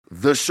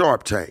The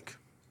Sharp Tank.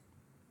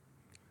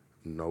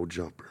 No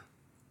jumper.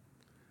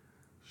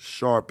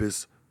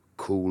 Sharpest,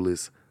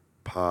 coolest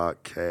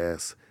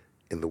podcast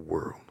in the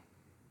world.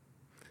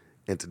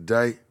 And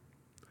today,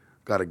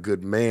 got a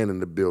good man in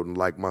the building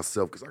like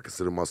myself, because I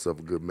consider myself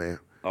a good man.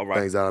 All right.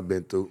 Things that I've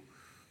been through,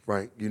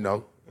 right? You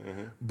know.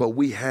 Mm-hmm. But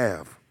we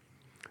have,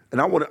 and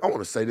I want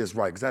to say this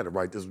right, because I had to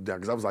write this down,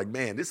 because I was like,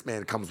 man, this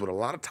man comes with a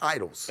lot of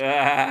titles.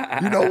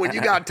 You know, when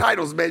you got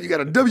titles, man, you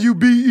got a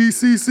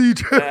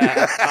WBECC.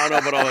 I don't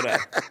know about all of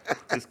that.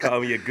 Just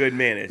call me a good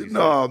man, as you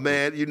No,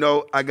 man, you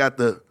know, I got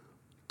the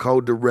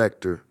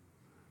co-director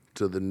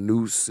to the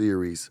new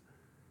series,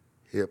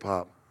 Hip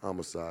Hop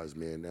Homicides,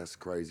 man. That's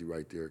crazy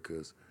right there,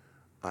 because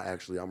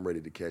I'm ready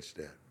to catch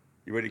that.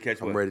 You ready to catch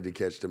what? I'm ready to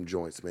catch them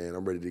joints, man.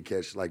 I'm ready to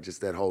catch, like,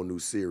 just that whole new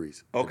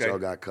series that y'all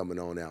got coming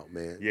on out,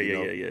 man.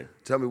 Yeah.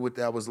 Tell me what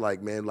that was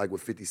like, man, like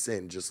with 50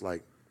 Cent, just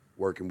like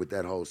working with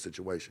that whole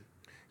situation.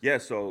 Yeah,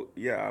 so,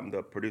 I'm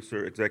the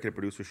producer, executive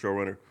producer,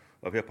 showrunner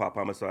of Hip Hop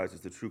Homicides.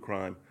 It's the true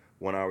crime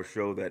 1-hour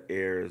show that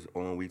airs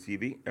on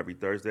WeTV every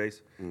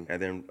Thursdays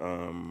and then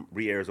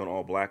re-airs on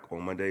All Black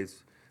on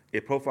Mondays.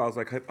 It profiles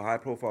like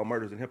high-profile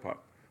murders in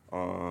hip-hop.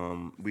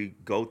 We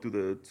go through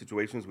the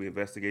situations, we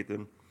investigate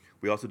them.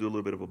 We also do a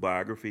little bit of a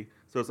biography.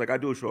 So it's like I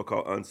do a show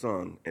called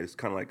Unsung, and it's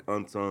kind of like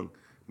Unsung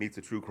meets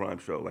a true crime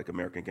show, like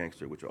American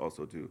Gangster, which I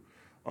also do.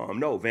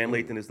 Van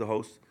Lathan is the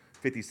host.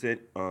 50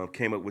 Cent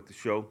came up with the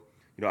show.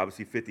 You know,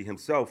 obviously 50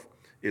 himself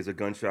is a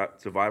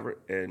gunshot survivor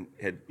and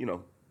had, a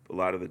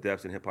lot of the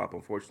deaths in hip-hop,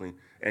 unfortunately.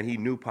 And he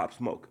knew Pop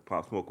Smoke.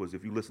 Pop Smoke was,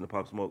 if you listen to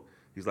Pop Smoke,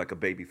 he's like a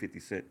baby 50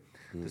 Cent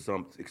to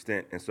some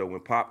extent. And so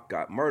when Pop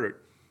got murdered,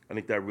 I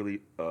think that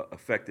really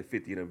affected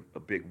 50 in a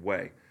big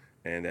way.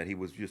 And that he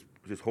was just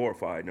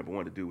horrified. Number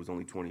one, the dude was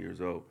only 20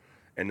 years old.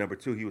 And number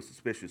two, he was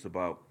suspicious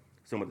about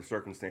some of the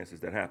circumstances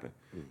that happened.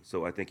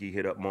 So I think he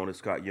hit up Mona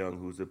Scott Young,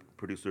 who's the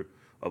producer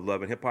of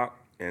Love and Hip Hop.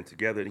 And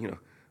together,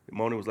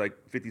 Mona was like,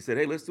 50 said,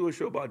 hey, let's do a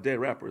show about dead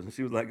rappers. And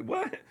she was like,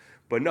 what?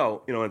 But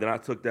no, and then I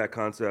took that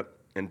concept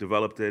and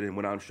developed it and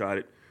went out and shot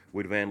it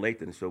with Van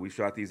Lathan. So we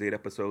shot these 8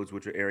 episodes,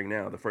 which are airing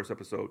now. The first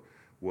episode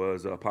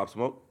was Pop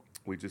Smoke.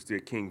 We just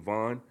did King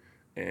Von.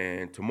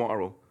 And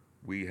tomorrow,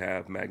 we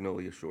have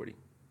Magnolia Shorty.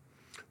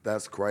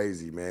 That's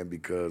crazy, man,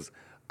 because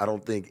I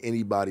don't think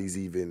anybody's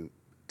even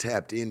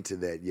tapped into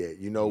that yet.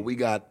 We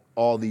got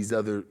all these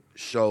other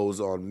shows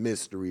on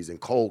mysteries and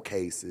cold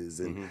cases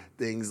and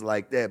things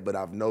like that, but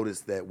I've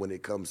noticed that when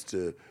it comes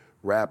to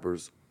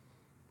rappers,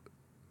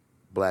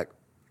 black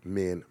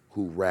men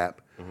who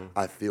rap,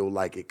 I feel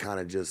like it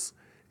kind of just,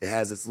 it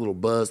has its little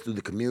buzz through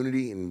the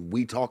community and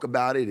we talk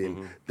about it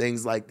and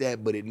things like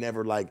that, but it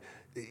never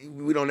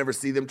we don't ever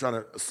see them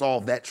trying to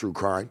solve that true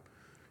crime.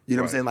 You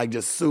know what I'm saying? Like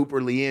just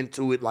superly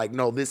into it. Like,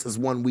 no, this is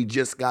one we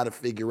just got to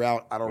figure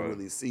out. I don't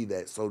really see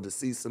that. So to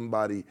see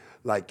somebody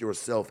like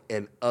yourself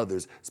and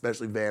others,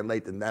 especially Van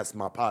Lathan, that's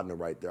my partner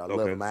right there. I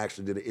love him. I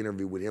actually did an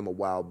interview with him a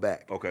while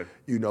back. Okay.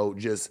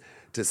 Just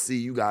to see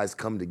you guys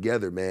come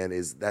together, man,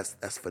 that's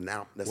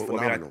phenomenal. That's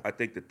phenomenal. I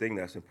think the thing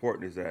that's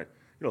important is that,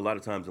 a lot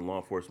of times in law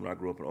enforcement, I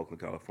grew up in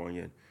Oakland,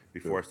 California, and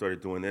before I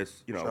started doing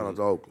this, shout out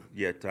to Oakland.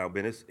 Yeah, town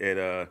business.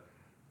 And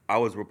I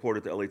was reporter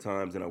at the LA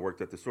Times and I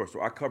worked at the Source.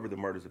 So I covered the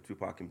murders of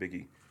Tupac and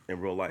Biggie in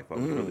real life. I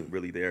was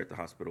really there at the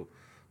hospital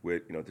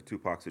with, the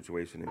Tupac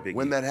situation and Biggie.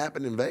 When that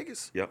happened in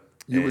Vegas? Yep.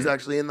 You was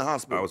actually in the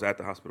hospital? I was at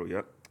the hospital,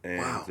 yep.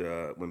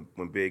 And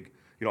when Big,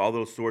 all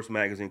those Source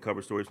magazine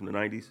cover stories from the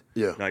 90s,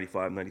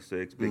 95,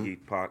 96,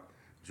 Biggie, Pac,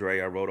 Dre,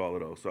 I wrote all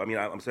of those. So,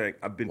 I'm saying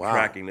I've been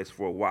tracking this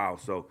for a while.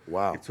 So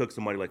it took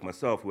somebody like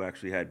myself who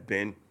actually had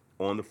been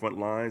on the front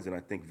lines, and I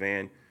think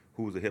Van,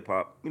 who's a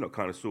hip-hop,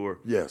 connoisseur.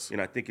 Yes.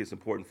 And I think it's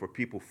important for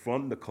people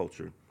from the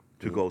culture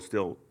to go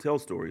still tell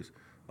stories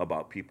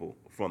about people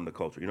from the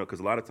culture, because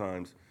a lot of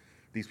times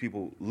these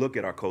people look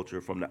at our culture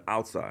from the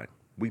outside.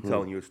 We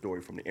telling you a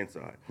story from the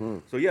inside.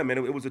 So, yeah, man,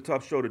 it was a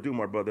tough show to do,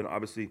 my brother. And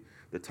obviously,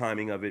 the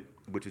timing of it,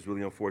 which is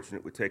really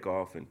unfortunate with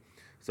Takeoff and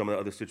some of the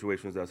other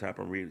situations that's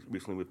happened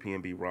recently with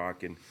PNB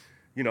Rock. And,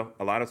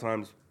 a lot of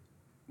times,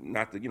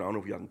 not that, I don't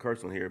know if y'all can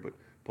curse on here, but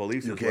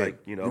police is like,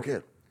 You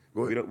can.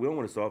 We don't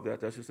want to solve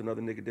that. That's just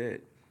another nigga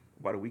dead.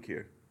 Why do we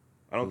care?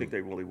 I don't think they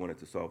really wanted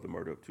to solve the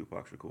murder of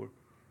Tupac Shakur.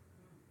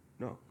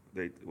 No.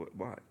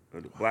 Why?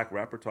 A black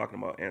rapper talking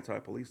about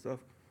anti-police stuff?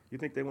 You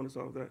think they want to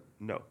solve that?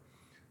 No.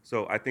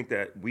 So I think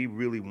that we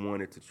really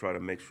wanted to try to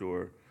make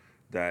sure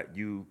that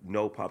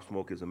Pop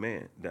Smoke is a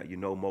man, that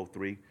Mo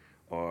 3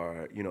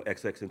 or,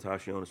 XX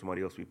Tentacion or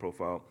somebody else we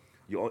profile.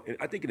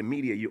 I think in the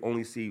media you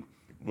only see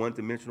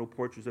one-dimensional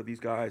portraits of these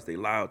guys. They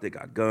loud, they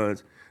got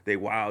guns, they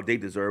wild, they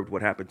deserved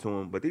what happened to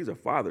them. But these are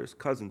fathers,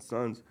 cousins,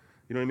 sons.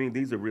 You know what I mean?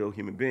 These are real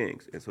human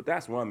beings. And so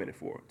that's what I'm in it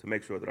for, to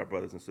make sure that our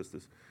brothers and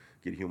sisters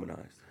get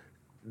humanized.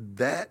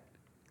 That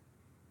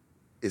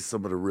is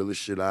some of the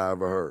realest shit I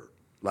ever heard.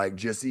 Like,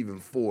 just even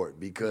for it,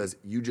 because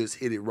you just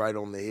hit it right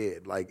on the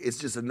head. Like, it's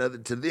just another,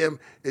 to them,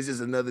 it's just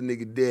another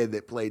nigga dead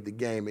that played the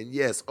game. And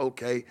yes,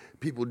 okay,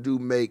 people do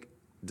make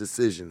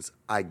decisions.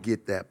 I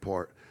get that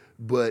part.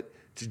 But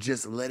to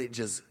just let it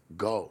just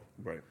go.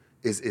 Right.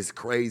 It's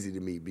crazy to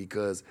me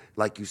because,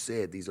 like you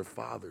said, these are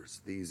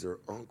fathers, these are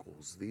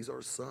uncles, these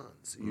are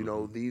sons. You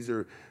know, these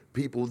are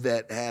people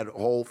that had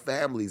whole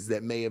families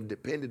that may have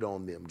depended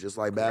on them, just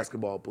like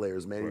basketball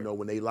players, man. You know,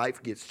 when their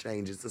life gets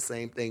changed, it's the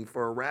same thing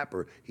for a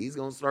rapper. He's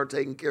gonna start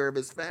taking care of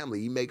his family.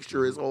 He makes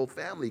sure his whole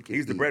family can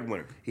He's the eat.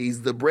 breadwinner.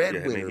 He's the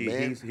breadwinner,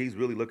 man. He's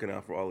really looking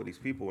out for all of these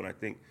people, and I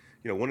think,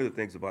 you know, one of the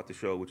things about the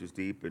show, which is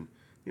deep, and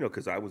you know,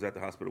 because I was at the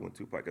hospital when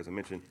Tupac, as I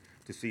mentioned,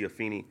 to see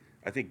Afeni.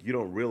 I think you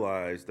don't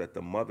realize that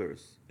the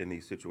mothers in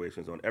these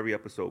situations, on every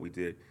episode we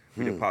did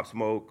Pop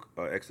Smoke,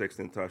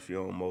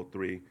 XXXTentacion, Mo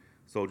 3,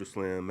 Soldier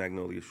Slim,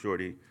 Magnolia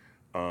Shorty,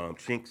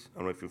 Chinks. I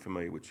don't know if you're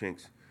familiar with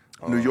Chinks.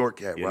 New York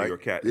Cat, yeah, right? New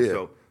York Cat. Yeah.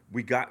 So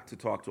we got to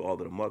talk to all of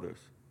the mothers.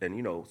 And,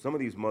 you know, some of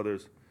these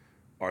mothers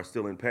are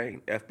still in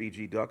pain.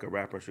 FBG Duck, a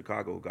rapper in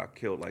Chicago, got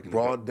killed like in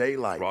Broad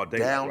daylight,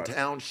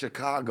 downtown right?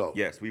 Chicago.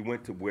 Yes, we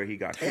went to where he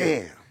got Damn.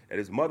 killed. And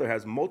his mother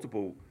has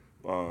multiple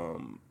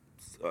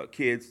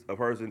kids of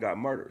hers and got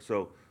murdered.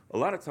 So a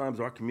lot of times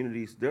our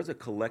communities, there's a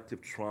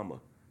collective trauma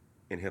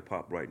in hip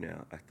hop right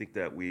now. I think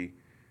that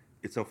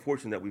it's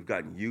unfortunate that we've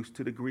gotten used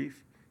to the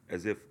grief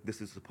as if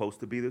this is supposed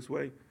to be this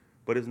way,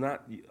 but it's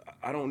not.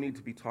 I don't need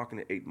to be talking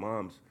to 8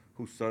 moms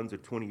whose sons are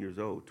 20 years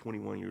old,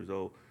 21 years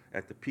old,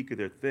 at the peak of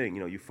their thing.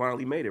 You know, you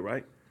finally made it,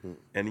 right? And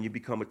then you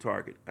become a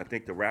target. I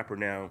think the rapper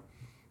now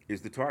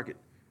is the target.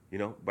 You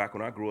know, back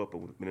when I grew up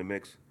in the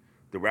mix,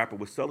 the rapper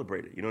was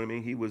celebrated. You know what I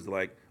mean? He was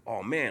like,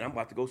 oh, man, I'm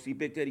about to go see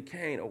Big Daddy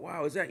Kane. Oh,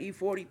 wow, is that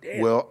E40?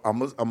 Damn. Well,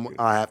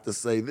 I have to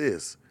say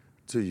this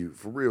to you,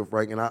 for real,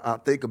 Frank, and I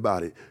think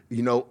about it.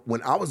 You know,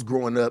 when I was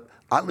growing up,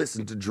 I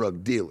listened to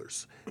drug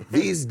dealers.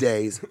 These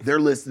days, they're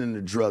listening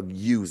to drug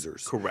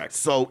users. Correct.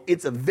 So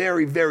it's a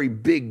very, very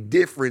big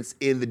difference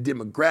in the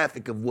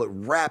demographic of what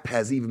rap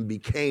has even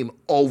became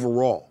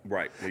overall.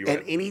 Right. No, you're And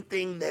right.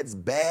 anything that's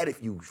bad,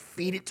 if you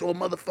feed it to a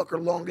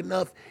motherfucker long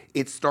enough,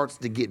 it starts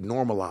to get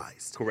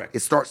normalized. Correct.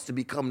 It starts to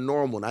become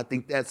normal. And I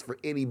think that's for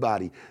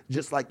anybody.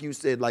 Just like you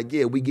said, like,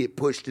 yeah, we get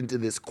pushed into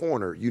this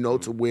corner, you know,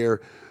 to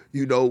where,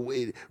 you know,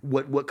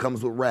 what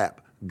comes with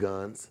rap?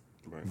 Guns,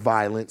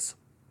 violence,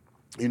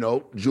 you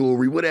know,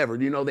 jewelry, whatever.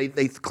 You know, they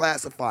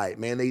classify it,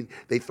 man.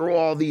 They throw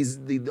all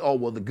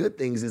the good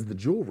things is the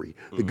jewelry.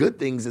 The good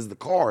things is the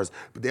cars.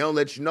 But they don't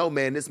let you know,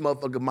 man, this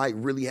motherfucker might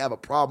really have a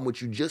problem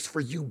with you just for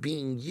you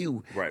being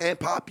you and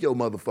pop your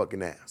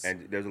motherfucking ass.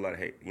 And there's a lot of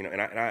hate. You know,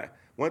 and I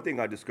one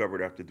thing I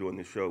discovered after doing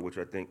this show, which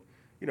I think,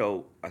 you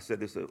know, I said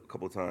this a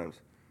couple of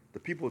times,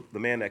 the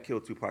man that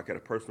killed Tupac had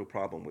a personal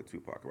problem with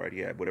Tupac, right? He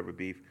had whatever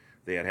beef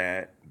they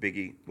had.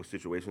 Biggie was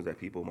situations that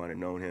people might have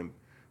known him.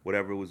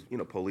 Whatever was, you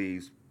know,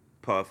 police,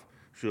 Puff,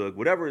 Suge,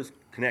 whatever is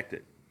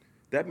connected.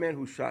 That man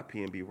who shot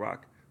P&B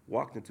Rock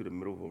walked into the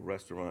middle of a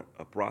restaurant,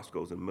 a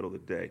Brosco's in the middle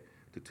of the day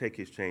to take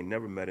his chain,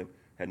 never met him,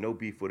 had no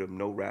beef with him,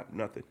 no rap,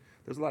 nothing.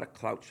 There's a lot of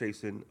clout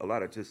chasing, a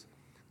lot of just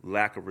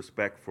lack of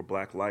respect for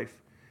black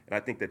life. And I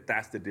think that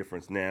that's the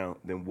difference now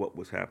than what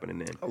was happening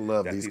then. I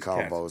love these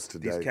combos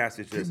today. These cats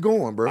is just keep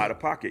going, bro. Out of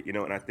pocket, you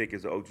know. And I think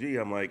as an OG,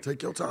 I'm like,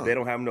 take your time. They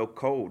don't have no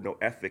code, no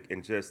ethic,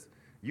 and just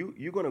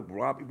you're gonna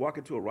walk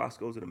into a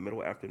Roscoe's in the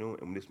middle of the afternoon,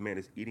 and this man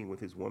is eating with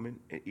his woman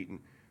and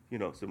eating, you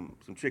know, some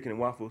chicken and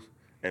waffles,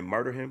 and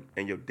murder him,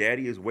 and your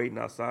daddy is waiting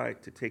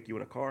outside to take you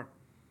in a car.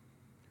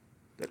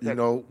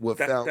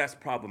 That's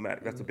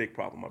problematic. That's a big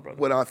problem, my brother.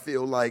 What I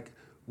feel like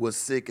was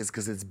sick is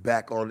because it's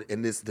back on,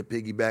 and this to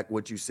piggyback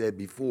what you said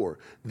before,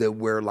 that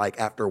where like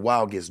after a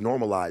while gets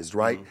normalized,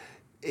 right?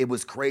 It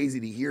was crazy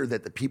to hear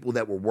that the people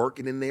that were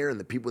working in there and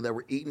the people that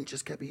were eating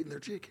just kept eating their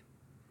chicken.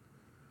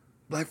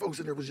 Black folks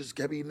in there just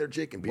kept eating their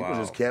chicken. People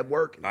just kept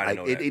working. I didn't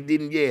know that. It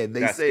didn't, yeah.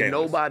 They That's said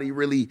scandalous. nobody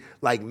really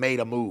like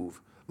made a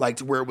move. Like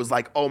to where it was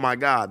like, oh my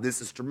God,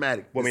 this is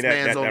traumatic. Well, this I mean,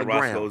 man's on that the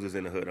ground. Roscoe's is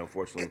in the hood,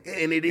 unfortunately.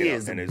 And it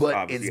is, and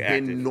but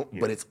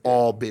it's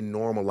all been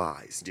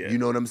normalized. Yeah. You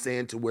know what I'm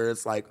saying? To where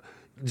it's like,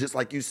 just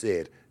like you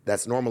said,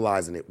 that's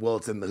normalizing it. Well,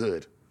 it's in the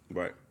hood.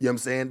 Right. You know what I'm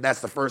saying?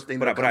 That's the first thing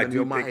that But I comes into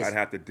your do mind. think I'd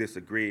have to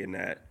disagree in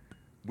that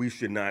we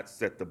should not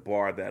set the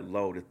bar that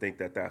low to think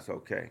that that's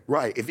okay.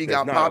 Right. If he That's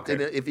got not popped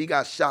okay. if he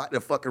got shot in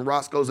fucking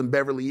Roscoe's in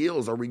Beverly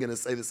Hills, are we gonna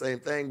say the same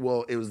thing?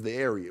 Well, it was the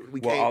area.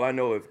 All I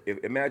know,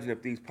 imagine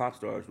if these pop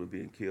stars were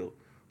being killed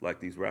like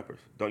these rappers.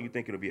 Don't you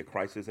think it'll be a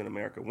crisis in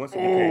America? Once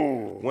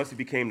it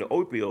became the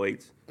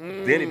opioids,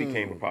 then it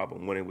became a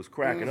problem. When it was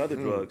crack and other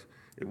drugs,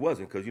 it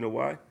wasn't. Because you know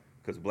why?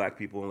 Because black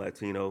people and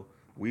Latino,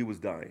 we was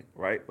dying,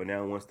 right? But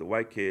now once the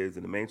white kids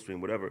and the mainstream,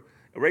 whatever,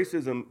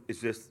 racism is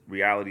just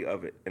reality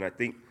of it. And I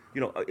think,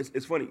 you know,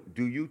 it's funny.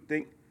 Do you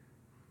think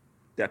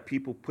that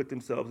people put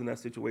themselves in that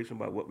situation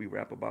by what we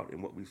rap about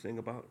and what we sing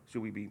about?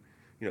 Should we be,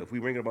 you know, if we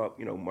ring about,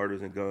 you know,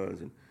 murders and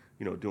guns and,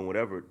 you know, doing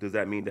whatever, does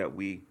that mean that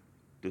we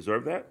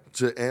deserve that?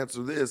 To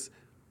answer this,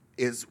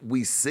 is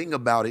we sing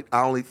about it.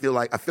 I feel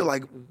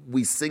like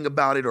we sing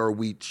about it or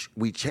we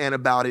chant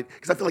about it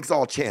because I feel like it's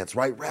all chants,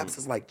 right? Raps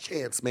is like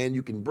chants, man.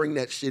 You can bring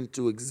that shit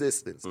into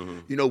existence.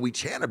 You know, we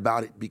chant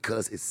about it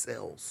because it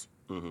sells.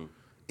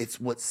 It's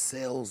what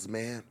sells,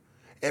 man.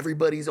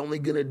 Everybody's only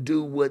gonna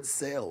do what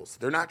sells.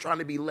 They're not trying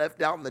to be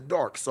left out in the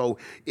dark. So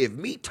if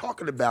me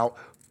talking about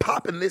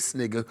popping this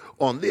nigga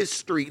on this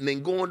street and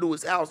then going to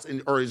his house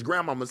or his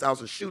grandmama's house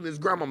and shooting his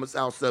grandmama's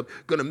house up,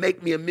 gonna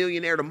make me a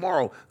millionaire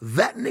tomorrow,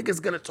 that nigga's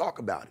gonna talk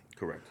about it.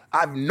 Correct.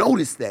 I've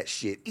noticed that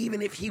shit.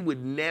 Even if he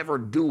would never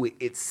do it,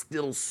 it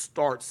still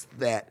starts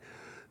that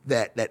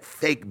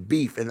fake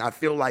beef. And I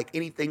feel like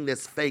anything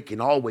that's fake can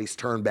always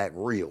turn back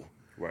real.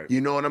 Right.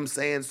 You know what I'm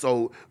saying?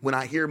 So when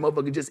I hear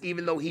motherfucker, just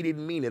even though he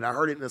didn't mean it, I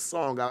heard it in a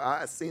song.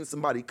 I seen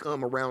somebody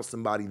come around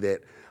somebody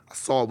that I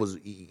saw was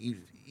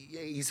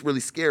he's really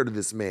scared of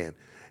this man.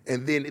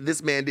 And then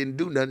this man didn't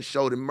do nothing,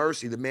 showed him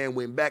mercy. The man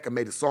went back and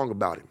made a song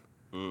about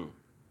him.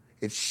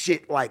 It's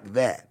shit like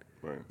that.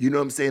 Right. You know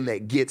what I'm saying?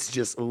 That gets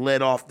just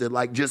let off the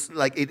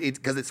it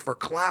because it's for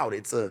clout.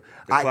 It's I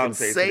can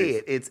say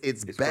it.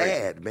 It's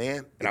bad,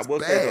 man. And it's I will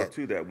bad. say though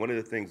too that one of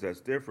the things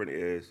that's different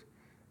is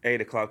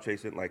the clout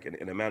chasing, like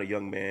an amount of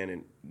young men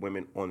and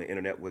women on the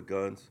internet with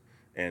guns,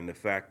 and the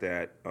fact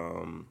that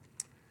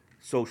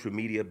social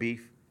media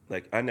beef.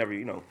 Like I never,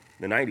 in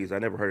the 90s, I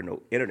never heard of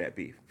no internet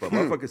beef, but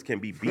motherfuckers can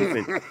be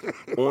beefing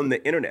on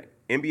the internet.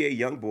 NBA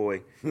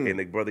YoungBoy and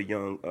the brother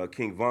Young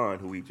King Von,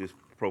 who we just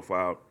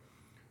profiled.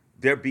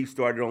 Their beef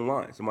started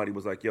online. Somebody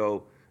was like,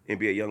 yo,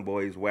 NBA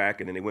YoungBoy is whack,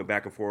 and then they went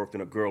back and forth,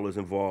 and a girl is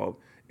involved.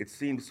 It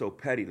seems so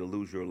petty to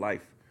lose your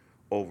life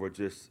over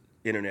just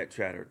internet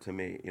chatter to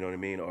me, you know what I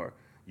mean? Or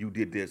you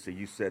did this or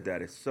you said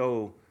that. It's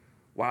so,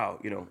 wow,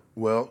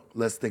 Well,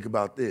 let's think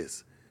about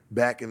this.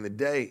 Back in the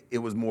day, it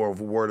was more of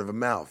a word of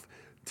mouth.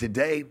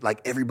 Today,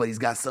 like everybody's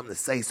got something to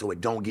say so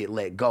it don't get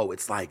let go.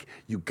 It's like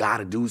you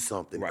gotta do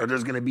something. Right. Or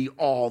there's gonna be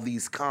all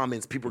these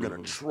comments, people are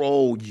gonna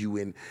troll you,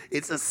 and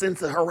it's a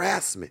sense of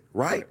harassment,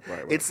 right?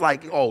 Right. It's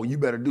like, oh, you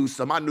better do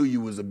something. I knew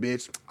you was a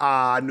bitch.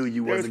 I knew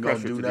you wasn't gonna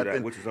do nothing.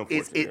 That, which is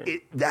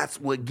unfortunate.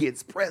 That's what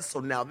gets pressed. So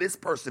now this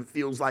person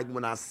feels like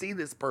when I see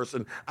this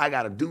person, I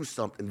gotta do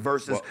something.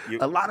 Versus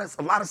a lot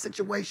of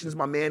situations,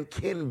 my man,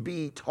 can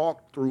be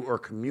talked through or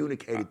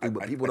communicated through,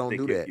 but people don't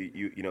do that.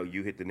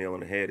 You hit the nail on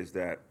the head. Is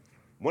that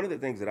one of the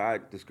things that I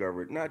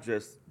discovered, not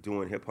just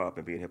doing hip-hop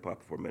and being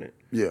hip-hop for a minute,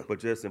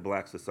 but just in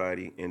black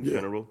society in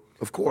general.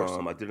 Of course.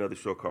 I did another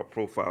show called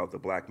Profile of the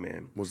Black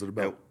Man. What's it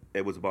about?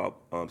 It was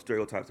about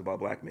stereotypes about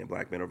black men.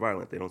 Black men are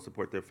violent. They don't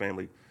support their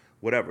family,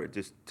 whatever.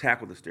 Just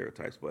tackle the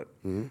stereotypes. But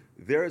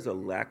there is a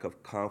lack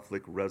of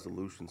conflict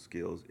resolution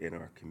skills in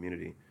our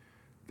community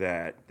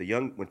that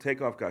when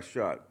Takeoff got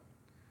shot,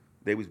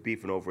 they was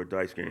beefing over a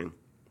dice game,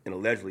 and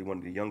allegedly one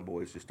of the young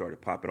boys just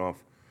started popping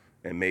off,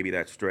 and maybe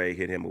that stray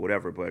hit him or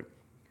whatever, but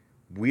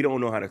we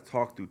don't know how to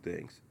talk through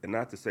things. And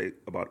not to say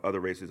about other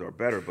races are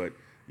better, but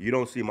you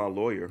don't see my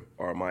lawyer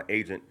or my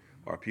agent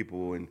or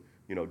people in,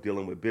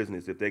 dealing with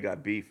business. If they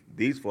got beef,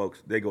 these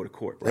folks, they go to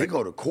court. Right? They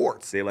go to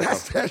courts. They like,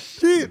 that's that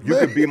shit, you man.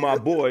 could be my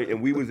boy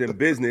and we was in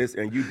business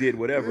and you did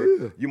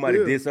whatever. You might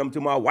have did something to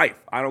my wife.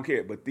 I don't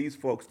care. But these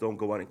folks don't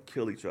go out and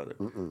kill each other.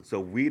 So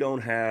we don't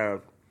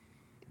have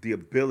the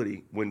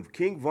ability. When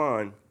King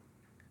Von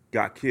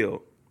got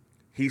killed,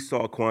 he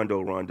saw Quando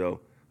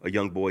Rondo, a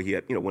young boy, he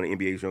had, one of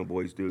NBA's young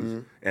boys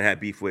dudes, and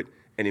had beef with,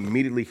 and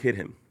immediately hit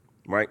him,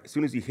 right? As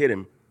soon as he hit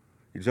him,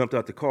 he jumped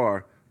out the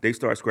car, they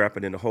start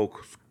scrapping, and the whole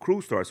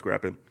crew starts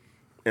scrapping.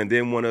 And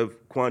then one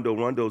of Quando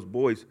Rondo's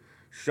boys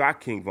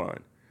shot King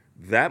Von.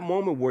 That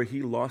moment where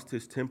he lost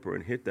his temper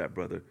and hit that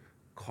brother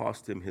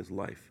cost him his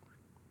life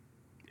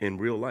in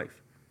real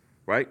life,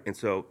 right? And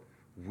so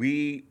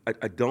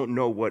I don't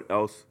know what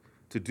else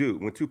to do.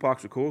 When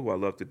Tupac Shakur, who I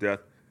love to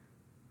death,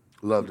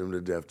 loved him to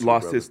death too,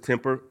 lost brother. his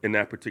temper in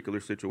that particular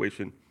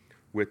situation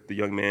with the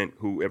young man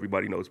who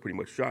everybody knows pretty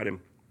much shot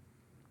him.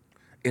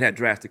 It had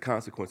drastic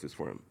consequences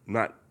for him.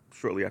 Not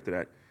shortly after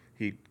that,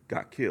 he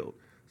got killed.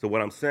 So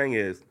what I'm saying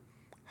is,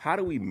 how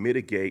do we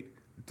mitigate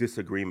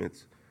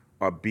disagreements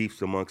or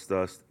beefs amongst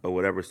us or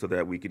whatever so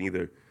that we can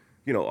either,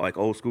 like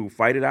old school,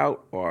 fight it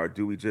out, or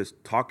do we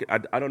just talk it?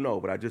 I don't know,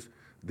 but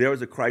there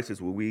is a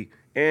crisis where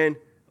and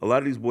a lot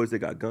of these boys, they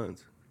got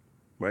guns,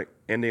 right?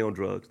 And they on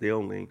drugs, they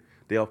on lean.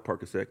 They off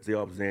Percocets, they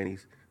off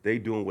Xannies, they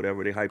doing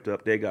whatever, they hyped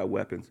up, they got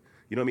weapons.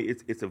 You know what I mean?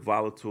 It's a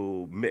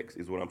volatile mix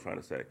is what I'm trying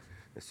to say.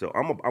 And so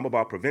I'm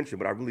about prevention,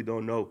 but I really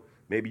don't know.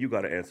 Maybe you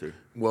got to answer.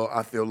 Well,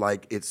 I feel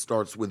like it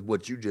starts with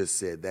what you just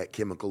said, that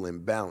chemical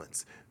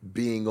imbalance.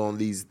 Being on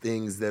these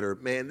things that are,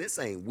 man, this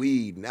ain't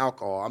weed and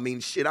alcohol. I mean,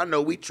 shit, I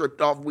know we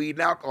tripped off weed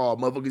and alcohol.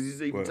 Motherfuckers,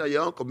 you can tell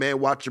your uncle, man,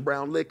 watch your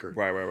brown liquor.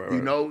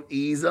 Right.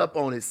 Ease up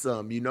on it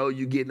some. You're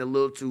getting a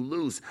little too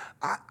loose.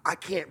 I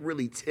can't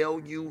really tell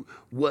you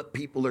what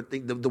people are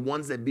thinking. The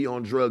ones that be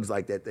on drugs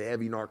like that, the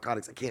heavy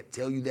narcotics, I can't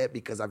tell you that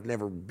because I've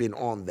never been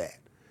on that.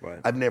 Right.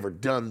 I've never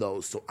done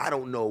those, so I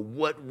don't know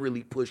what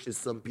really pushes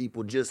some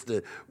people just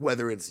to,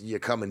 whether it's you're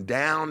coming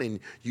down and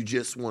you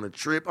just want to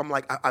trip. I'm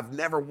like, I've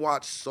never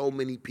watched so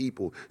many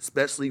people,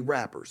 especially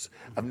rappers.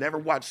 I've never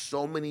watched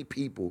so many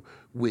people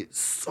with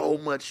so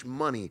much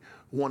money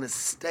want to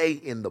stay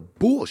in the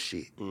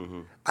bullshit.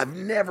 I've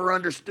never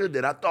understood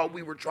that. I thought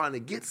we were trying to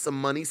get some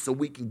money so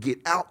we can get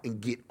out and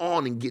get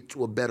on and get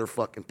to a better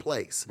fucking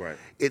place. Right.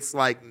 It's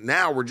like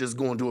now we're just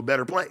going to a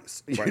better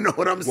place. Right. You know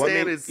what I'm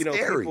saying? I mean, it's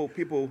scary.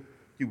 People,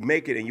 you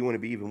make it and you want to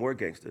be even more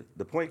gangster.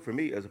 The point for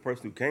me as a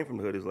person who came from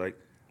the hood is like,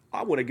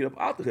 I want to get up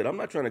out the hood. I'm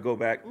not trying to go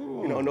back.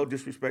 You know, no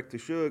disrespect to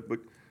Suge, but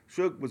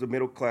Suge was a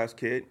middle class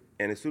kid,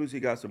 and as soon as he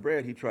got some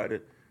bread, he tried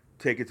to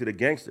take it to the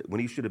gangster when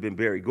he should have been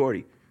Barry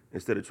Gordy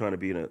instead of trying to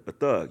be a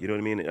thug. You know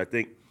what I mean? And I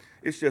think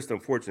it's just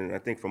unfortunate. I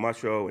think for my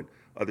show and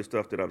other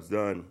stuff that I've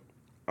done,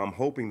 I'm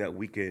hoping that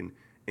we can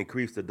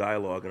increase the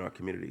dialogue in our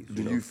communities.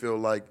 Do you feel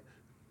like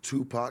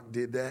Tupac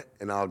did that?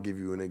 And I'll give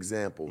you an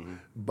example.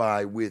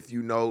 By with,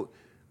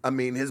 I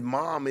mean, his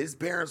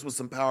parents were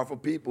some powerful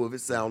people. If it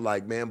sound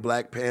like, man,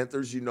 Black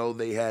Panthers,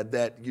 they had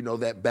that,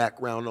 that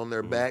background on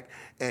their back,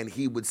 and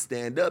he would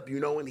stand up,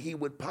 and he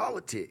would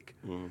politic.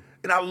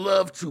 And I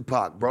love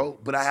Tupac, bro,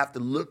 but I have to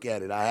look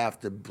at it. I have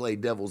to play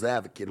devil's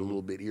advocate a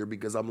little bit here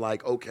because I'm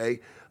like, okay,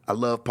 I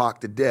love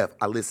Pac to death.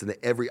 I've listened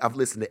to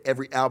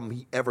every album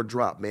he ever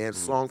dropped, man,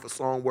 song for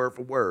song, word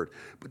for word.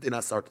 But then I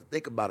start to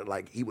think about it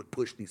like he would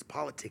push these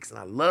politics, and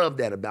I love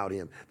that about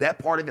him. That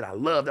part of it I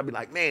loved. I'd be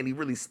like, man, he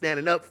really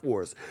standing up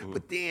for us.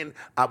 But then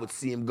I would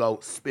see him go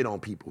spit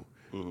on people.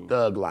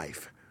 Thug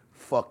life.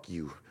 Fuck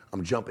you.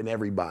 I'm jumping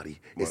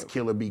everybody. It's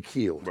kill or be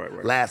killed.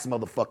 Right. Last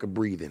motherfucker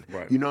breathing.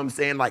 Right. You know what I'm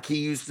saying? Like he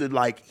used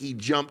to, he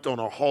jumped on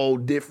a whole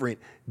different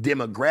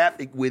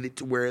demographic with it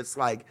to where it's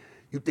like,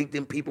 you think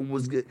them people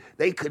was good?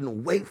 They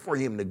couldn't wait for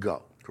him to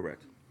go.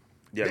 Correct.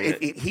 Yeah.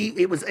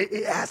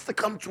 It has to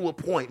come to a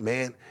point,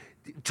 man.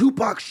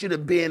 Tupac should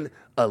have been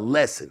a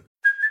lesson.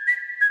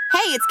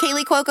 Hey, it's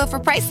Kaylee Cuoco for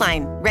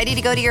Priceline. Ready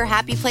to go to your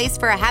happy place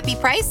for a happy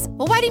price?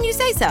 Well, why didn't you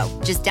say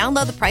so? Just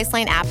download the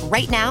Priceline app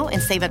right now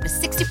and save up to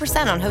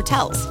 60% on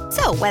hotels.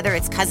 So whether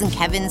it's Cousin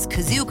Kevin's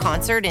Kazoo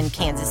Concert in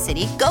Kansas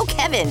City, go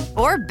Kevin,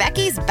 or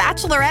Becky's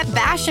Bachelorette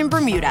Bash in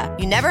Bermuda,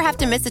 you never have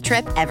to miss a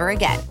trip ever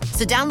again.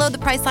 So download the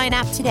Priceline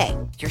app today.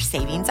 Your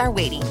savings are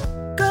waiting.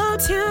 Go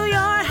to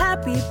your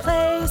happy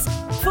place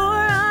for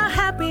a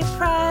happy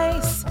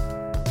price.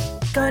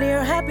 Go to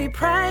your happy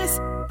price,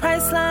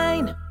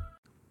 Priceline.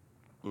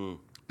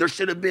 There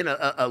should have been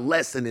a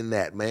lesson in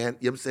that, man. You know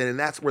what I'm saying? And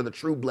that's where the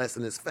true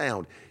blessing is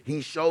found. He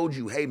showed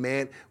you, hey,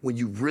 man, when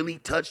you really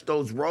touch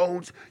those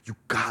roads, you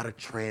gotta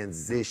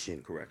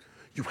transition. Correct.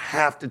 You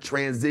have to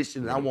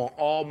transition. And I want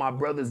all my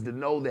brothers to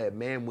know that,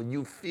 man. When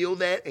you feel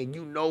that and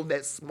you know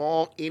that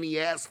small,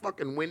 any-ass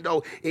fucking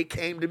window, it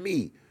came to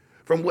me.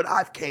 From what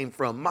I've came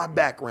from, my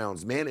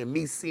backgrounds, man, and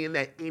me seeing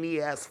that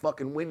any-ass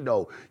fucking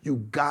window, you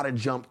gotta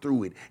jump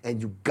through it,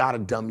 and you gotta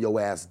dumb your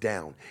ass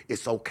down.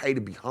 It's okay to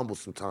be humble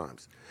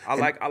sometimes. I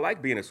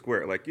like being a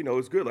square.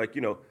 It's good.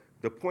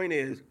 The point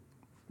is,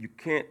 you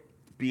can't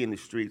be in the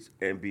streets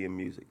and be in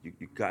music.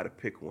 You gotta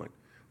pick one.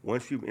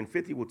 And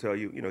 50 will tell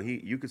you,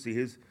 you could see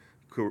his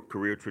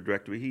career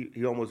trajectory.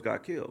 He almost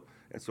got killed.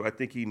 And so I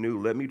think he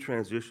knew, let me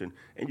transition.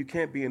 And you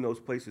can't be in those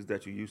places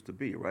that you used to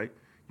be, right?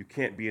 You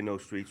can't be in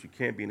those streets. You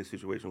can't be in a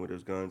situation where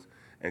there's guns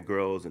and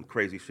girls and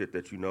crazy shit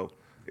that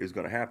is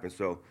going to happen.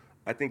 So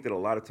I think that a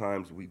lot of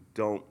times we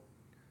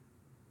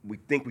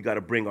think we got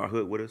to bring our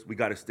hood with us. We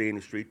got to stay in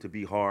the street to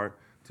be hard,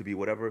 to be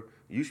whatever.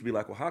 You should be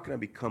like, well, how can I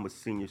become a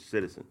senior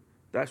citizen?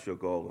 That's your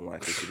goal in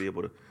life, is to be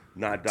able to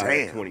not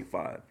die at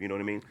 25. You know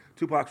what I mean?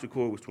 Tupac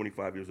Shakur was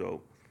 25 years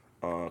old.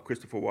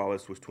 Christopher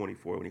Wallace was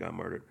 24 when he got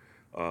murdered.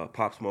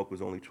 Pop Smoke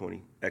was only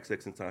 20.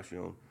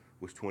 XXXTentacion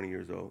was 20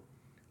 years old.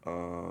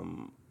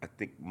 I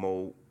think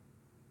Mo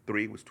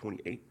 3 was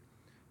 28.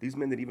 These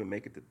men didn't even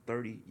make it to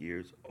 30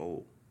 years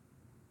old.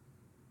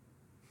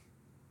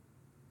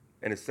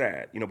 And it's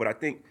sad, but I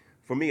think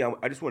for me,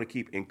 I just want to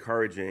keep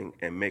encouraging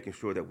and making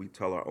sure that we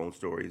tell our own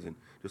stories, and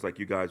just like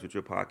you guys with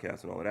your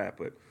podcast and all of that.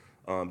 But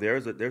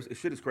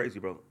shit is crazy,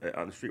 bro,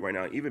 on the street right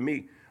now. Even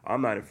me,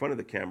 I'm not in front of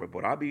the camera,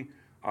 but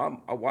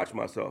I watch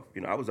myself.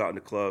 I was out in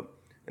the club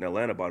in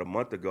Atlanta about a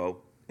month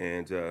ago,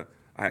 and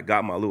I had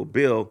got my little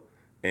bill.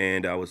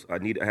 And I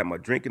had my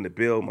drink in the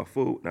bill, my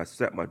food, and I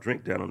set my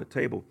drink down on the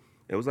table.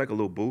 It was like a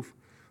little booth.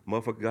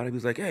 Motherfucker got it. He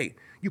was like, hey,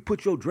 you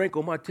put your drink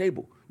on my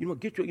table. He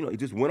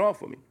just went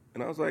off on me.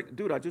 And I was like,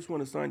 dude, I just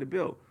want to sign the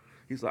bill.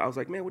 I was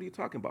like, man, what are you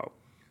talking about?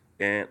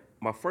 And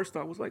my first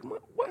thought was like,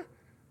 what?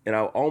 And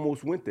I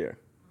almost went there.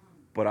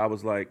 But I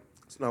was like,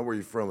 it's not where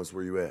you're from, it's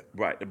where you at.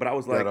 Right. But I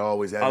was like, I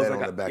always had that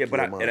on the back of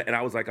your mind. And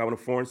I was like, I'm in a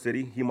foreign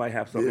city. He might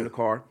have something in the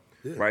car,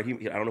 right? I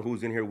don't know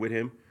who's in here with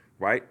him.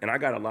 Right? And I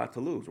got a lot to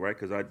lose, right?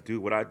 Because I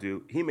do what I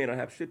do. He may not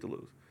have shit to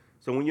lose.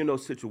 So when you're in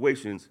those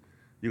situations,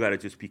 you got to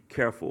just be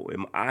careful.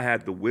 And I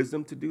had the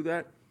wisdom to do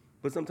that,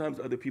 but sometimes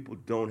other people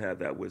don't have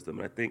that wisdom.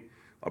 And I think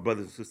our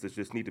brothers and sisters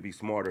just need to be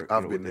smarter.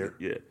 I've been there.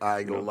 Yeah. I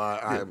ain't gonna lie.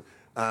 Yeah.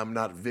 I'm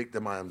not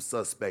victim. I am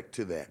suspect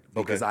to that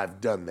because I've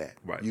done that.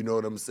 Right. You know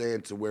what I'm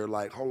saying? To where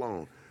hold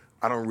on.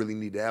 I don't really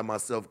need to have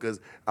myself because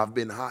I've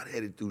been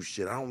hot-headed through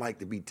shit. I don't like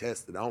to be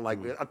tested. I don't like.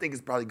 I think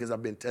it's probably because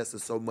I've been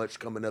tested so much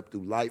coming up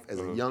through life as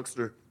a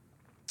youngster,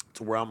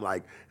 to where I'm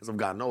like, as I've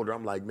gotten older,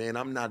 I'm like, man,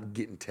 I'm not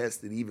getting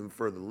tested even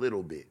for the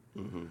little bit.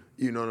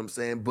 You know what I'm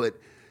saying? But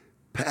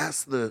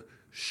past the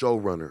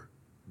showrunner,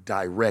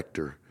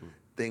 director,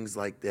 things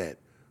like that.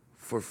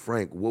 For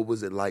Frank, what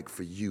was it like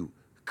for you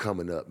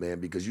coming up, man?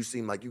 Because you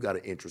seem like you got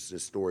an interesting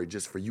story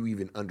just for you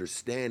even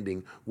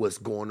understanding what's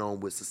going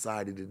on with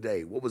society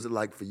today. What was it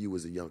like for you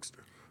as a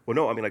youngster? Well,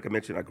 no, I mean, like I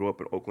mentioned, I grew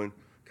up in Oakland,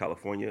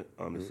 California,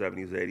 in the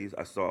 70s, 80s.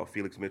 I saw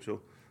Felix Mitchell,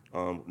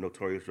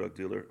 notorious drug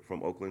dealer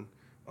from Oakland.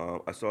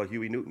 I saw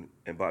Huey Newton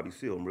and Bobby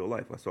Seale in real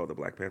life. I saw the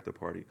Black Panther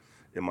Party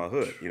in my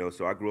hood,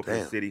 so I grew up in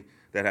a city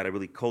that had a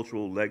really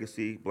cultural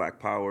legacy, black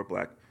power,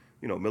 black,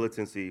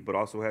 militancy, but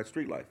also had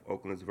street life.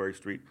 Oakland is very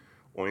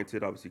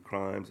street-oriented, obviously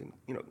crimes and,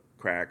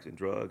 cracks and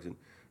drugs, and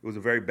it was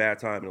a very bad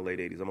time in the late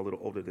 80s. I'm a little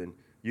older than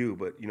you,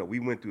 but, we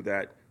went through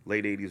that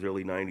late 80s,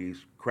 early 90s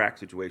crack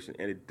situation,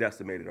 and it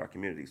decimated our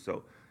community.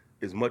 So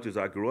as much as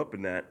I grew up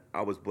in that,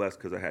 I was blessed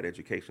because I had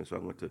education. So I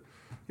went to,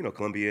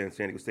 Columbia and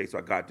San Diego State, so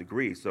I got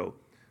degrees. So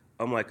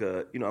I'm like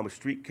I'm a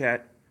street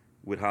cat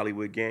with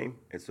Hollywood game,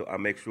 and so I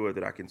make sure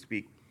that I can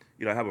speak.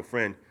 I have a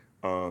friend.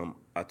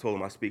 I told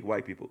him I speak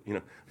white people,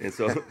 and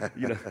so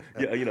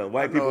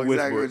white people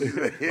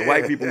whisper,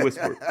 white people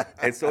whisper,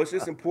 and so it's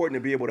just important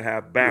to be able to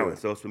have balance.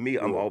 So for me,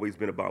 I've always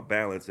been about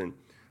balance, and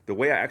the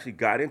way I actually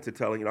got into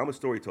telling, I'm a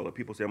storyteller.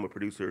 People say I'm a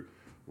producer,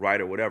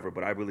 writer, whatever,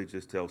 but I really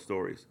just tell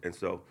stories. And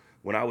so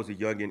when I was a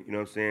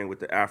youngin', with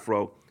the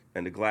afro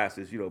and the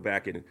glasses,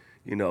 back in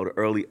the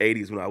early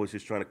 '80s when I was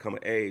just trying to come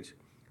of age.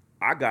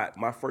 I got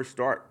my first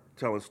start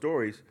telling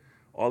stories.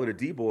 All of the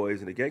D-boys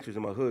and the gangsters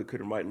in my hood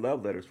couldn't write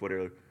love letters for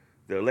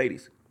their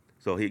ladies.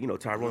 So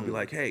Tyrone would be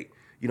like, hey,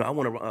 I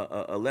want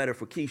a letter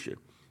for Keisha.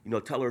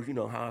 Tell her,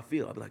 how I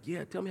feel. I'd be like,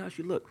 yeah, tell me how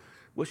she look.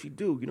 What she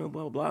do, blah,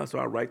 blah, blah. So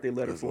I write their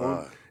letter for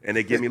them. And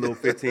they give me a little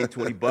 $15,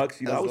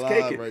 $20. I was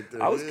caking. Right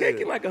there, I was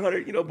caking like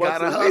 100, bucks.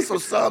 Gotta hustle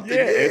something.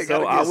 Yeah, and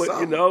so I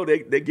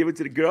would, they give it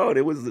to the girl. And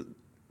it was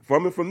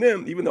from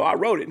them, even though I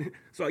wrote it.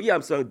 So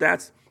so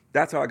that's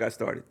how I got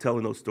started,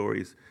 telling those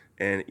stories.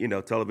 And,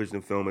 television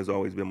and film has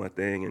always been my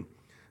thing. And,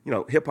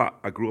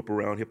 hip-hop, I grew up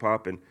around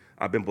hip-hop, and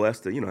I've been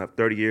blessed to, have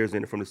 30 years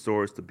in it, from the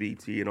Source to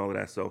BT and all of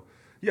that. So,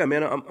 yeah,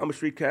 man, I'm a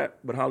street cat,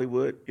 but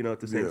Hollywood, at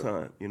the same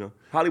time,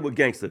 Hollywood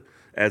gangster,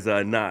 as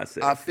Nas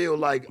said. I feel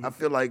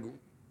like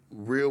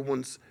real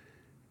ones,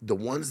 the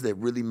ones that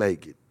really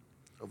make it,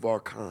 of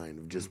our kind,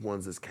 of just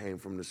ones that came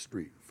from the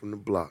street, from the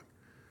block,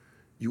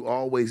 you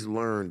always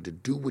learn to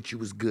do what you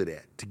was good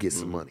at to get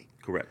some money.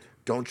 Correct.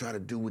 Don't try to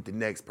do what the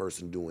next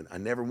person doing. I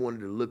never wanted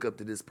to look up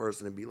to this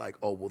person and be like,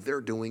 oh, well, they're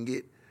doing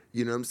it.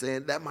 You know what I'm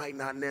saying? That might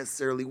not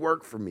necessarily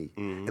work for me.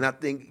 And I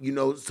think,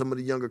 some of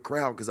the younger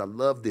crowd, because I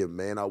love them,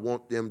 man. I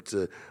want them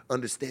to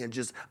understand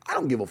I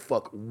don't give a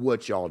fuck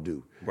what y'all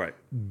do. Right.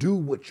 Do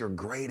what you're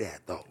great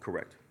at, though.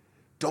 Correct.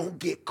 Don't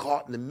get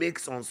caught in the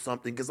mix on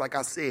something, because like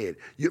I said,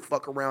 you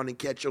fuck around and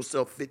catch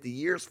yourself 50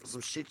 years for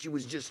some shit you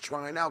was just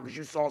trying out because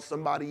you saw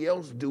somebody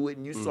else do it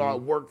and you saw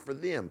it work for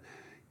them.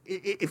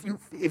 If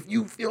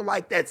you feel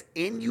like that's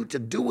in you to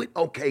do it,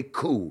 okay,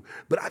 cool.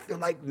 But I feel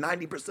like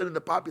 90% of the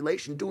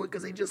population do it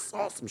because they just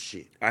saw some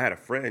shit. I had a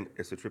friend,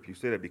 it's a trip you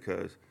said it,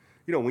 because,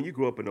 when you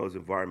grow up in those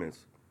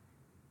environments,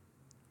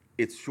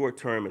 it's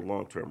short-term and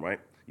long-term,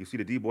 right? You see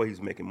the D-boy,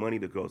 he's making money,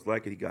 the girls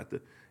like it. He got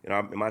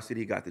in my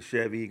city, he got the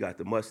Chevy, he got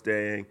the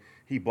Mustang,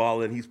 he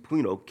balling, he's,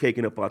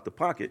 caking up out the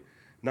pocket.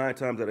 9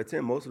 times out of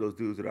 10, most of those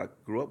dudes that I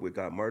grew up with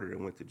got murdered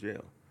and went to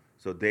jail.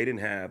 So they didn't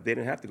have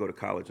to go to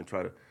college and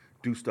try to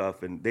do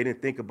stuff, and they didn't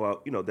think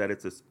about, that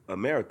it's a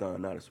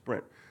marathon, not a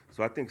sprint.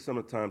 So I think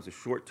sometimes the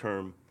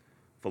short-term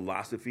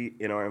philosophy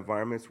in our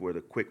environments where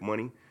the quick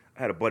money.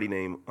 I had a buddy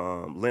named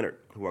Leonard,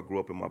 who I grew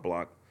up in my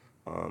block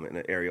in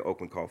an area of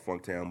Oakland called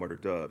Funktown, Murder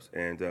Dubs,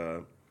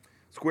 and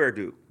square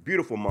dude,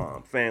 beautiful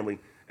mom, family,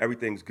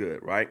 everything's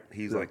good, right?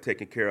 He's like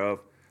taken care of,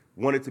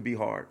 wanted to be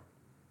hard.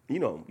 You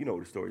know where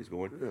the story's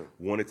going. Yeah.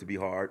 Wanted to be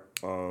hard,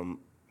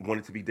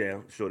 wanted to be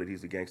down, show that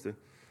he's a gangster.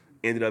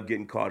 Ended up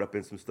getting caught up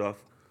in some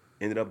stuff.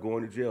 Ended up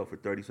going to jail for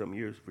 30-something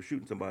years for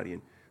shooting somebody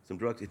and some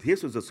drugs.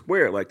 His was a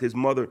square. Like, his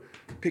mother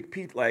picked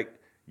Pete. Like,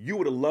 you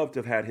would have loved to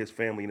have had his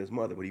family and his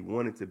mother, but he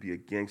wanted to be a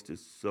gangster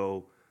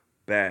so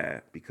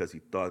bad because he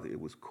thought that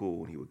it was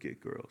cool and he would get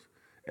girls.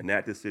 And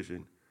that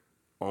decision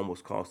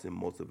almost cost him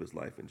most of his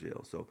life in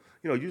jail. So,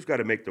 you just got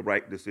to make the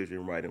right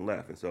decision right and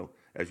left. And so,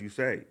 as you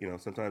say,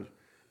 sometimes,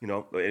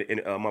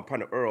 and my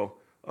partner Earl,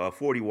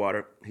 40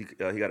 Water, he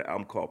got an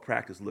album called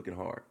Practice Looking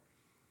Hard.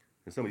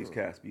 And some of these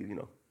cats be,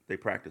 they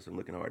practice and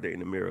looking hard. They're in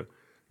the mirror,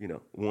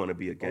 want to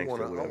be a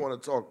gangster. I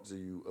want to talk to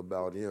you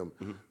about him,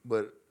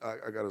 but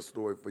I got a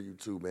story for you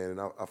too, man. And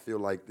I feel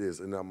like this,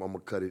 and I'm going to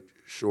cut it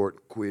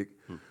short, quick.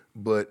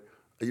 But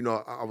You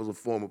know, I was a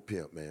former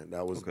pimp, man.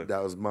 That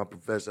was my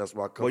profession. That's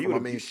where I come Well, from. I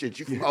mean, shit,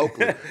 you from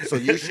Oakland, so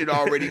you should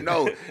already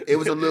know it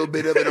was a little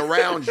bit of it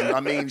around you.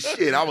 I mean,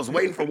 shit, I was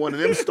waiting for one of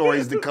them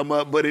stories to come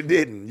up, but it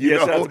didn't. You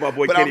know? Shout out to my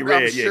boy but Kenny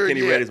Red. Sure,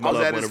 Kenny Red is my I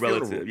was loved at one, his a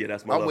relative. funeral. Yeah,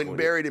 that's my I loved went one. and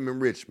buried him in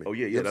Richmond. Oh,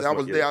 yeah, you know that's I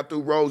was my, there. I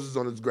threw roses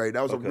on his grave.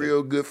 That was a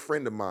real good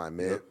friend of mine,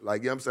 man.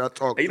 Like, you know what I'm saying? I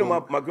talked to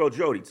him. My girl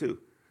Jody, too.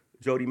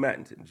 Jody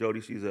Mattington. Jody,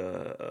 she's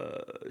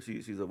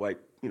a white,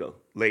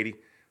 lady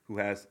who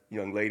has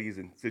young ladies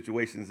and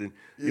situations, and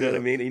you know what I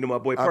mean. And, my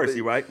boy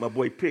Percy, right? My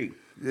boy P.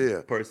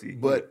 Yeah, Percy.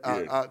 But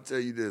I'll tell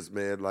you this,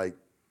 man. Like,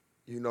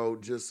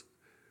 just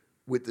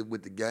with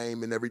the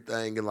game and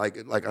everything, and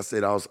like I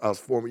said, I was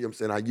former. You know what I'm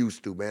saying? I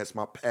used to, man. It's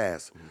my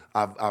past.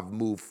 I've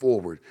moved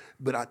forward.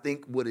 But I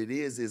think what it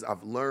is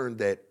I've learned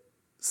that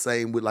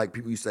same with like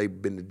people you say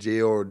been to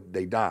jail or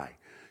they die.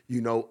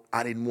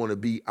 I didn't want to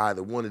be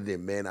either one of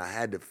them, man. I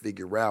had to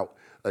figure out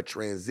a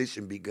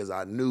transition because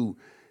I knew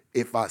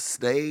if I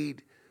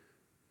stayed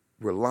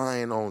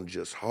relying on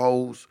just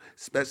hoes,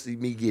 especially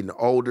me getting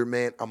older,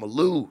 man, I'ma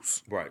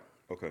lose. Right.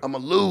 Okay. I'ma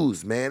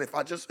lose, man. If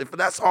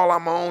that's all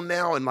I'm on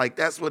now, and like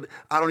that's what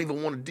I don't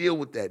even want to deal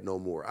with that no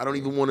more. I don't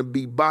even want to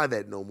be by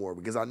that no more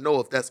because I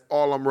know if that's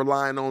all I'm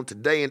relying on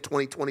today in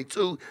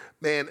 2022,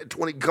 man,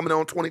 coming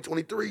on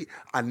 2023,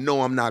 I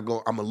know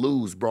I'ma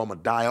lose, bro. I'ma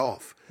die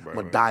off. I'm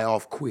gonna die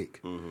off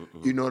quick.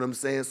 You know what I'm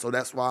saying? So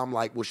that's why I'm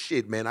like, well,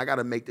 shit, man, I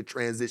gotta make the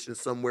transition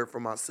somewhere for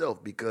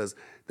myself because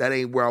that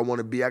ain't where I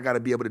wanna be. I gotta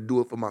be able to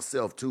do it for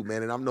myself too,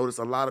 man. And I've noticed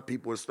a lot of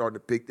people are starting to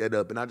pick that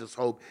up. And I just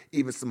hope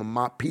even some of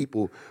my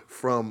people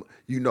from,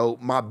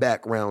 my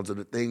backgrounds or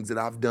the things that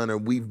I've done or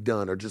we've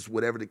done or just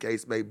whatever the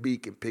case may be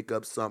can pick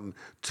up something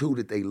too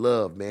that they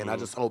love, man. I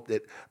just hope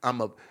that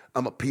I'm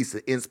a piece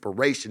of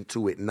inspiration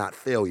to it, not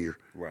failure.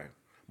 Right.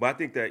 But I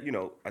think that,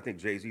 I think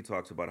Jay-Z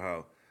talks about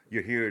how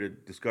you're here to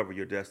discover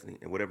your destiny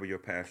and whatever your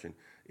passion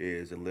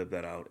is and live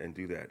that out and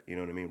do that. You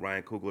know what I mean?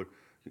 Ryan Coogler,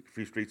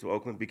 Free Streets of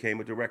Oakland,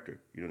 became a director.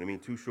 You know what I mean?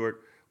 Too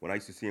Short, when I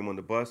used to see him on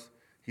the bus,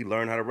 he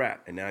learned how to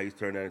rap, and now he's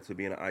turned that into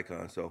being an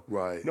icon. So,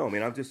 no, I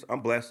mean,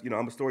 I'm blessed.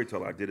 I'm a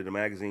storyteller. I did it in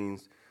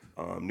magazines,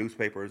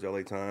 newspapers,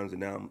 LA Times, and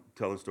now I'm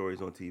telling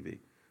stories on TV.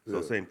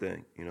 So same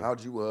thing, how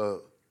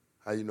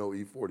you know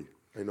E40?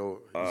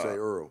 You say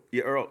Earl.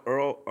 Yeah,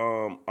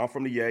 Earl, I'm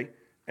from the Yay,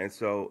 and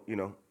so,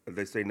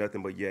 they say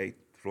nothing but Yay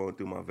flowing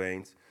through my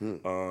veins.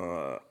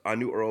 I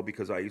knew Earl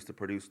because I used to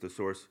produce the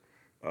Source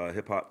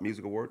Hip Hop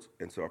Music Awards,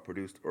 and so I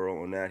produced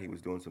Earl on that. He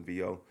was doing some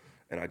VO,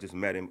 and I just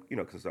met him,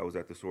 because I was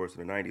at the Source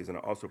in the 90s, and I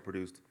also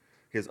produced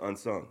his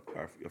Unsung.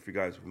 If you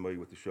guys are familiar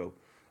with the show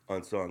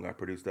Unsung, I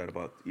produced that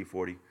about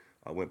E40.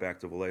 I went back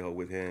to Vallejo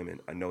with him,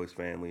 and I know his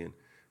family, and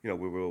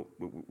we're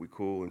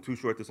cool. And Too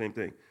Short, the same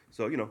thing.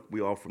 So,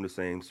 we all from the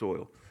same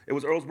soil. It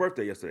was Earl's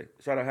birthday yesterday.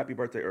 Shout out, happy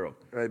birthday, Earl.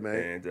 Hey, man.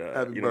 And,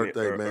 happy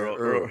birthday, man.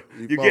 Earl.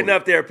 You're getting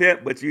up there,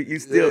 pimp, but you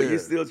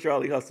still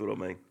Charlie Hustle, though,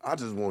 man. I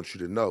just want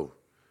you to know,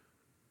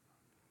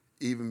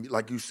 even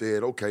like you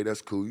said, okay,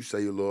 that's cool. You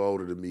say you're a little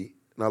older than me,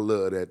 and I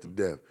love that to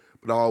death.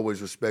 But I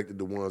always respected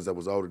the ones that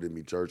was older than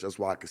me, Church. That's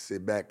why I could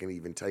sit back and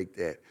even take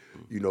that,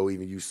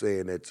 even you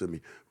saying that to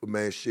me. But,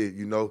 man, shit,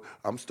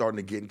 I'm starting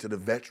to get into the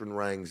veteran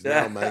ranks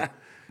now, man.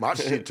 My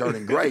shit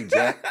turning gray,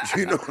 Jack.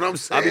 You know what I'm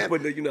saying? I be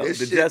putting the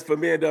Just for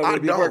Men don't really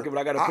be working,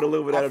 but I got to put a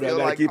little bit out of that. I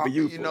got to keep it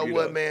youthful. You know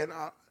what, man?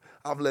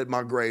 I've let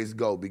my grays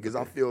go because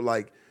I feel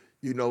like,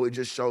 it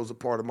just shows a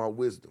part of my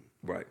wisdom.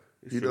 Right.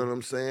 You know what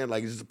I'm saying?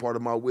 Like, it's just a part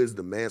of my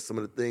wisdom, man. Some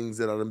of the things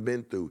that I've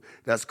been through.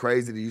 That's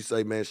crazy that you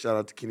say, man, shout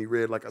out to Kenny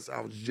Red. Like I said, I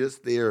was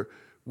just there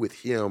with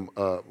him.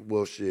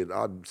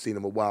 I'd seen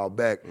him a while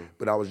back,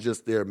 but I was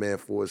just there, man,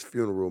 for his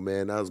funeral,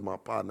 man. That was my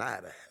partner. I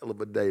had a hell of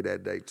a day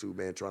that day, too,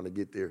 man, trying to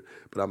get there.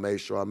 But I made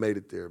sure I made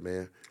it there,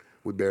 man.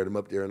 We buried him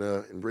up there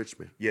in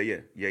Richmond. Yeah.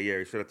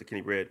 Shout out to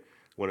Kenny Red,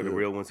 one of the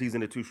real ones. He's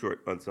in the Too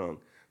Short Unsung.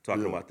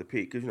 Talking about the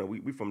peak, because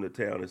we from the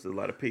town. There's a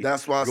lot of peak.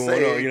 That's why I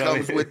say it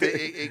comes with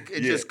it.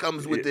 It just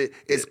comes with it.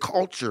 It's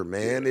culture,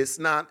 man. It's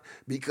not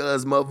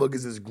because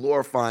motherfuckers is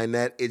glorifying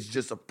that. It's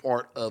just a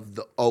part of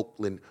the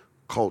Oakland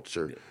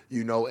culture,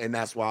 and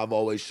that's why I've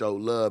always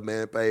showed love,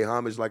 man. Pay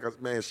homage,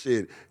 man.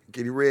 Shit,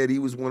 Kenny Red, he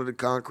was one of the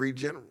concrete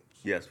generals.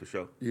 Yes, for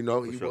sure. He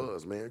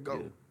was, man.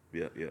 Go.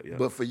 Yeah.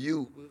 But for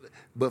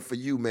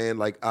you, man,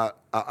 like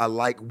I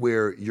like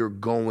where you're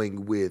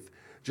going with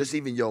just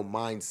even your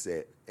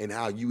mindset. And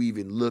how you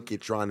even look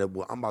at trying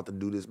to, I'm about to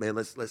do this, man.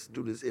 Let's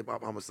do this hip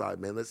hop homicide,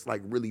 man. Let's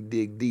really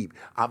dig deep.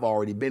 I've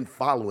already been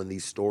following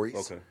these stories.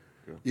 Okay.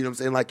 Yeah. You know what I'm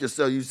saying? Like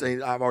yourself, you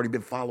saying I've already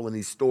been following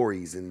these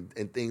stories and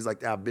things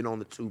like that. I've been on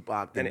the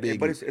Tupac, the Biggie.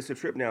 But it's a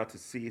trip now to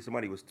see.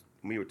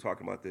 We were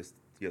talking about this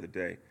the other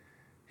day.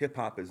 Hip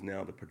hop is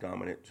now the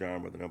predominant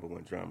genre, the number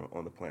one genre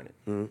on the planet,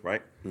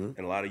 right? And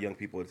a lot of young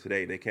people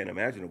today, they can't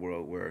imagine a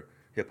world where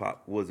hip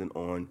hop wasn't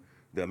on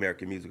the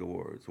American Music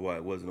Awards, why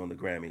it wasn't on the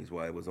Grammys,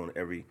 why it was on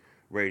every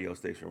radio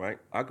station, right?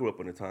 I grew up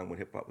in a time when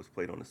hip hop was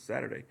played on a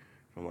Saturday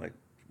from like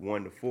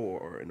 1 to 4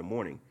 or in the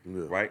morning,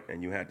 right?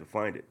 And you had to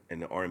find it. And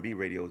the R&B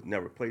radios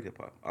never played hip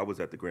hop. I was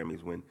at the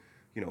Grammys when,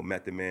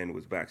 Method Man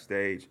was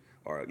backstage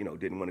or,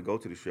 didn't want to go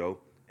to the show.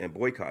 and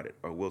boycotted,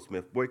 or Will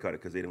Smith boycotted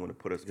because they didn't want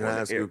to put us Can on I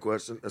the ask air. you a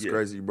question? That's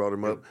crazy you brought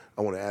him up.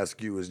 I want to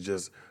ask you, as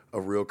just a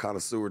real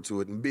connoisseur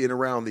to it and being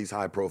around these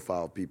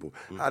high-profile people,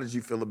 how did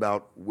you feel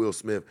about Will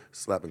Smith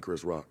slapping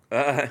Chris Rock?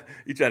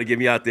 You try to get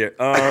me out there.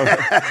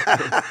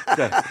 I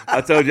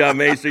told you I'm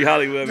mainstream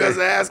Hollywood, man. Just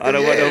asking. I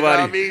don't want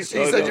nobody. I mean,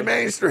 she said you're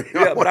mainstream.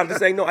 Yeah, but I'm just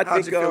saying, no, I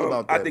How'd think you feel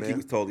about that, I think he man?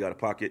 was totally out of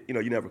pocket. You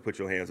know, you never put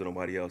your hands on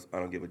nobody else. I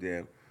don't give a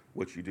damn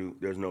what you do.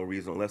 There's no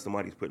reason, unless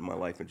somebody's putting my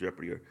life in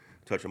jeopardy or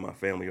touching my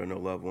family or no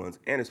loved ones,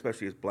 and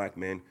especially as black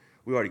men,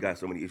 we already got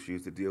so many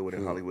issues to deal with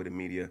in Hollywood and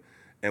media,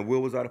 and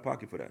Will was out of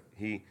pocket for that.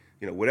 He,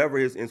 you know, whatever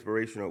his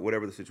inspiration or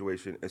whatever the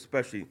situation,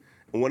 especially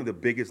on one of the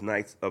biggest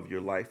nights of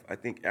your life, I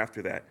think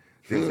after that,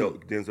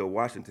 Denzel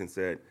Washington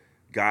said,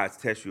 God's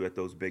test you at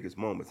those biggest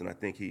moments, and I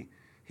think he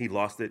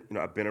lost it. You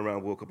know, I've been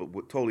around Will,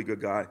 but totally good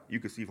guy. You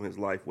can see from his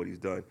life what he's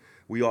done.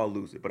 We all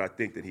lose it, but I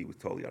think that he was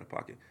totally out of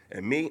pocket.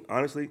 And me,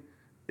 honestly,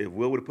 if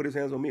Will would have put his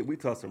hands on me, we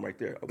toss him right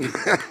there. We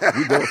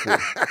go for it.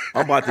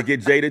 I'm about to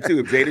get Jada too.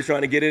 If Jada's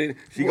trying to get in,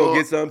 she gonna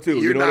get some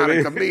too. You're you know not what I mean?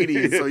 a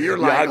comedian, so you're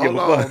Yeah, like, hold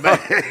on, man.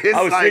 It's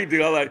I was like, straight,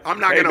 dude. I'm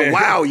not hey, gonna man.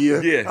 wow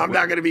you. Yeah, I'm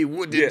not gonna be.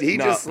 Did he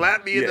just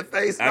slap me in the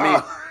face? I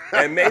mean,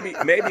 and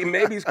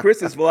maybe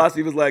Chris's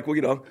philosophy was like, well,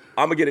 you know,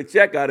 I'm gonna get a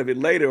check out of it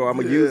later, or I'm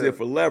gonna use it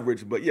for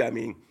leverage. But yeah, I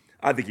mean,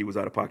 I think he was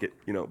out of pocket,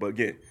 you know. But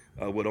again,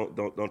 well,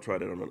 don't try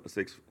that on a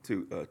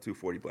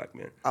 240 black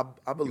man.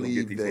 I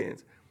believe get these that.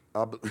 hands.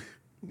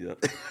 Yeah.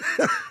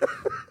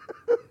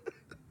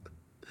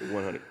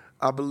 100.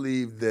 I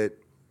believe that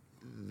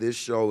this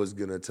show is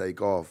gonna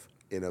take off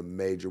in a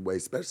major way,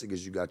 especially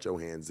because you got your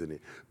hands in it.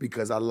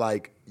 Because I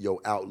like your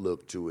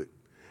outlook to it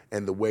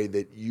and the way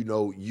that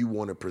you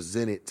want to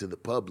present it to the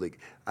public.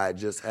 I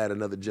just had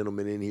another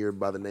gentleman in here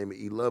by the name of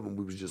E-Love, and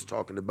we was just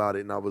talking about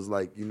it, and I was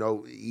like,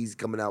 he's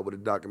coming out with a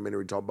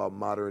documentary talking about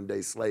modern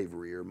day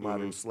slavery or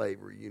modern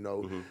slavery,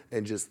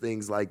 and just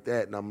things like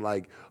that. And I'm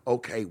like,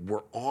 okay,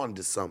 we're on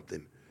to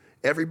something.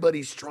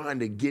 Everybody's trying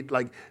to get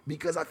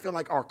because I feel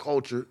like our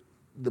culture,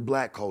 the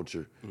black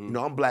culture,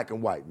 I'm black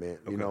and white, man.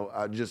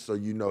 Okay. Just so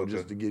you know,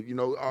 just to get,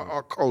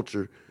 our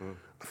culture,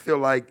 I feel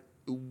like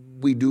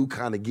we do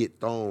kind of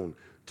get thrown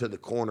to the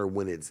corner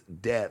when it's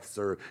deaths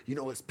or,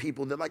 it's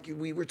people that, like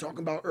we were talking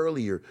about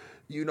earlier,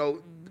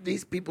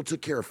 these people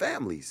took care of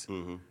families,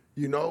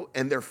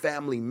 and their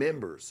family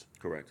members.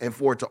 Correct. And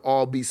for it to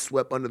all be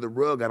swept under the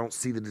rug, I don't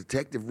see the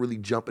detective really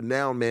jumping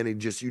down, man, and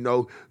just,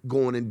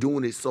 going and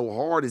doing it so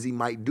hard as he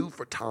might do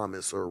for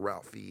Thomas or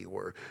Ralphie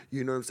or,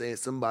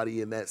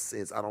 somebody in that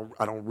sense. I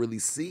don't really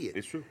see it.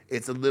 It's true.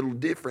 It's a little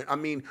different. I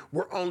mean,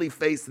 we're only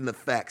facing the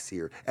facts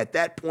here. At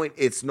that point,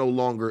 it's no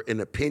longer an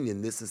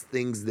opinion. This is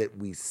things that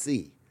we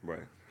see.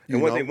 Right.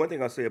 And one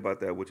thing I'll say about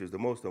that, which is the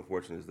most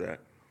unfortunate, is that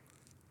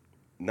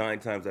 9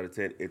 times out of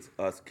 10, it's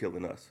us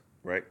killing us,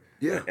 right?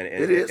 Yeah, and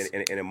it is.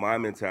 And in my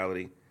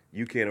mentality,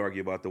 you can't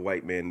argue about the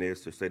white man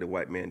this or say the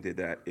white man did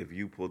that if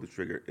you pull the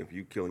trigger, if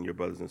you killing your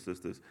brothers and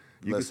sisters.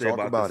 You Let's can say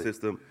talk about it. the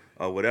system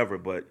or whatever,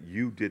 but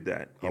you did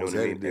that. You know what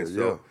I mean? There, And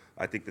so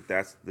I think that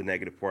that's the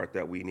negative part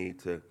that we need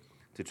to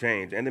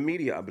change. And the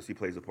media obviously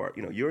plays a part.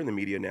 You're in the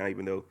media now,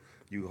 even though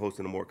you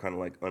hosting a more kind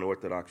of like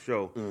unorthodox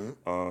show.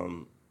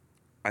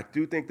 I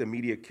do think the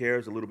media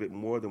cares a little bit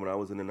more than when I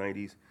was in the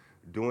 90s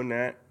doing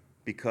that,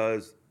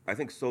 because I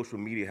think social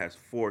media has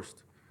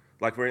forced,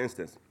 like for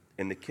instance,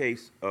 in the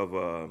case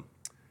of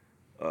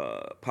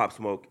Pop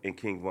Smoke and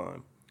King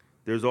Von,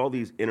 there's all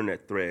these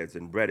internet threads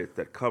and Reddit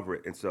that cover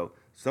it, and so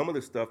some of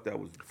the stuff that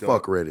was done,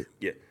 Fuck Reddit.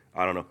 Yeah,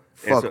 I don't know.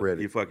 Fuck Reddit.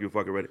 You fucking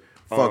Reddit.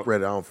 Fuck Reddit. I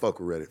don't fuck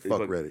with Reddit.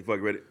 Fuck Reddit. You fuck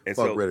Reddit. And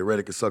Fuck so, Reddit.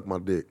 Reddit can suck my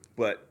dick.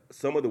 but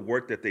some of the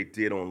work that they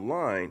did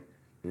online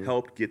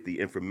helped get the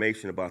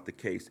information about the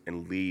case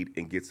and lead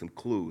and get some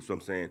clues. So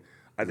I'm saying,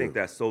 I think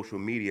that social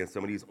media and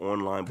some of these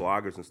online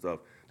bloggers and stuff,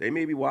 they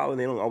may be wild and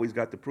they don't always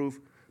got the proof,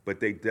 but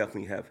they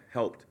definitely have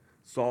helped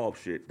solve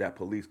shit that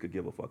police could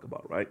give a fuck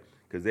about, right?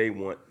 Because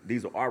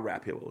these are our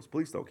rap heroes.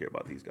 Police don't care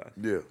about these guys.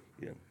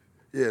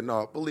 Yeah,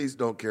 no, police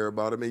don't care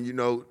about them.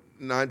 And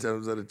 9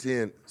 times out of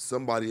 10,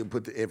 somebody will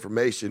put the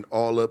information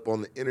all up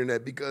on the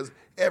internet because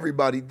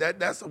everybody,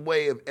 that's a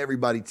way of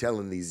everybody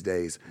telling these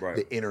days, Right.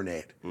 The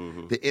internet.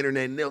 The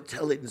internet, and they'll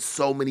tell it in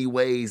so many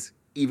ways,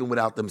 even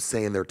without them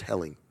saying they're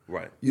telling.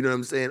 Right. You know what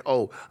I'm saying?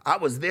 Oh, I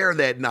was there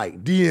that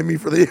night. DM me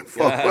for the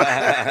info.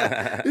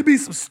 It'd be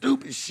some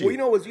stupid shit. Well, you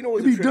know what's It'd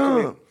a be trick to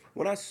me? dumb.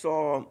 When I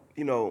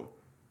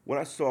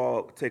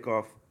saw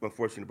Takeoff,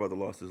 unfortunately, brother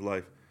lost his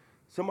life,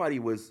 somebody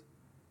was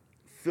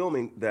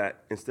filming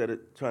that instead of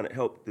trying to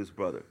help this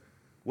brother.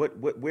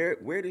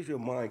 Where does your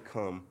mind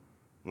come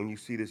when you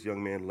see this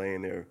young man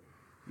laying there,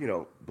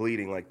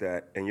 bleeding like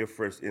that, and your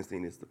first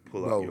instinct is to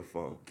pull out your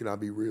phone? Can I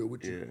be real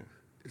with you? Yeah.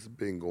 It's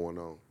been going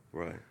on.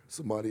 Right.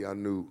 Somebody I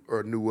knew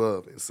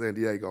of in San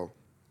Diego.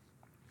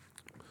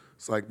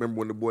 It's like, remember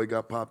when the boy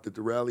got popped at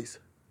the rallies?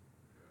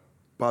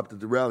 Popped at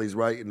the rallies,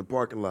 right, in the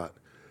parking lot.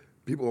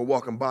 People are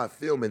walking by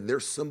filming.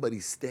 There's somebody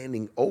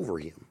standing over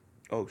him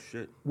Oh,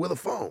 shit. with a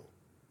phone.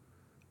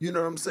 You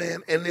know what I'm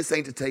saying? And this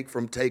ain't to take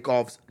from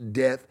Takeoff's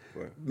death.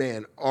 Right.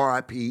 Man,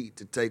 R.I.P.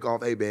 to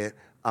Takeoff. Hey, man,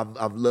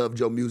 I've loved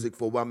your music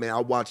for a while, man.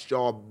 I watched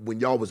y'all when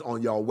y'all was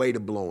on y'all way to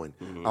blowing.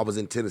 I was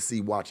in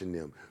Tennessee watching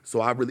them.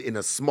 So I really, in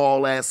a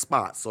small ass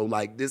spot. So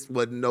like this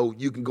wasn't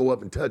you can go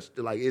up and touch,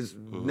 like it's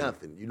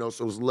nothing,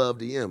 so it's love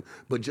to him.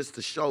 But just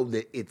to show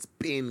that it's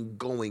been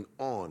going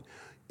on.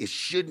 It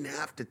shouldn't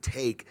have to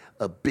take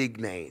a big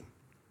name.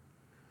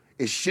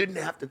 It shouldn't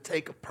have to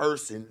take a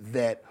person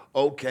that,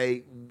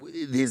 okay,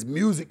 his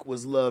music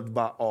was loved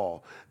by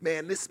all.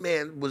 Man, this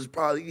man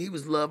he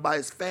was loved by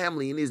his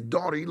family and his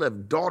daughter. He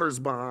left daughters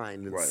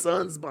behind and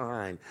sons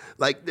behind.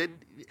 Like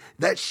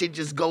that shit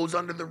just goes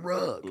under the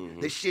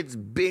rug. This shit's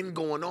been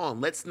going on.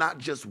 Let's not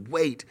just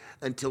wait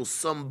until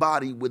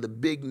somebody with a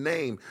big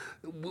name.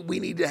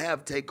 We need to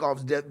have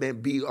Takeoff's death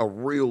man be a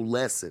real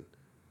lesson.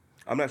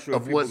 I'm not sure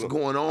of what's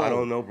going on. I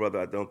don't know, brother.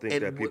 I don't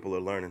think that people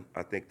are learning.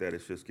 I think that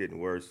it's just getting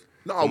worse.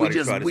 No, we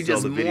just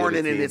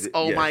mourning and it's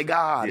my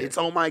God. It's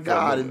oh my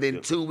God. And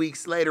then 2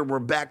 weeks later we're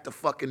back to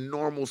fucking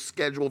normal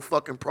scheduled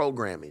fucking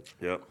programming.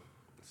 Yep.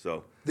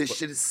 So this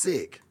shit is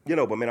sick.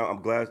 But man,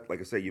 I'm glad, like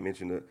I said, you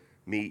mentioned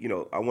me,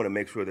 I want to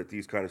make sure that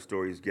these kind of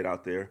stories get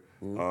out there.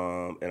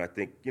 And I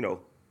think,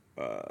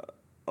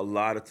 a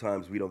lot of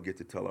times we don't get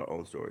to tell our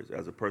own stories.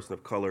 As a person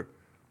of color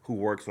who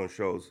works on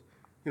shows,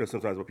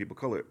 sometimes when people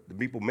color, the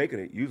people making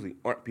it usually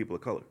aren't people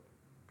of color.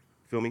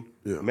 Feel me?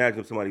 Yeah. Imagine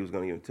if somebody was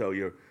going to tell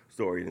your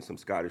story and some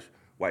Scottish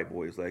white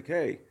boy is like,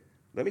 hey,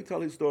 let me tell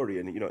his story.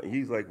 And, and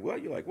he's like,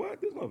 what? You're like, what?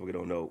 This motherfucker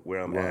don't know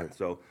where I'm at.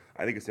 So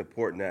I think it's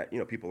important that,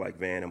 people like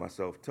Van and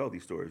myself tell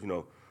these stories,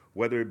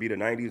 whether it be the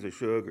 90s or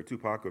Suge or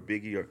Tupac or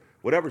Biggie or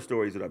whatever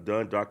stories that I've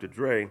done, Dr.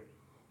 Dre,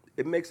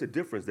 it makes a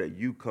difference that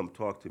you come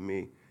talk to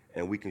me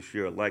and we can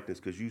share a likeness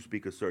because you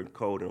speak a certain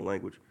code and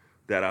language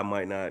that I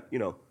might not,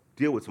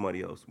 deal with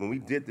somebody else. When we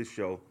did this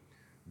show,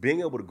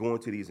 being able to go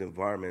into these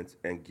environments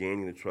and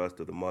gaining the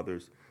trust of the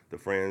mothers, the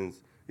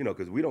friends,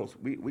 because we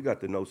got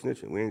the no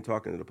snitching. We ain't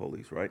talking to the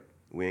police, right?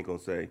 We ain't gonna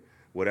say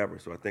whatever.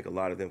 So I think a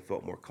lot of them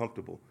felt more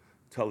comfortable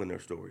telling their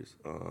stories.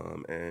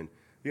 And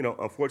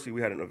unfortunately,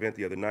 we had an event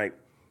the other night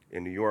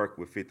in New York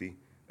with 50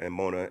 and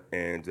Mona,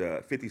 and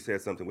 50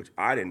 said something which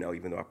I didn't know,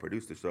 even though I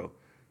produced the show,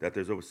 that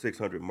there's over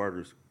 600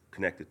 murders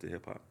connected to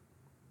hip hop.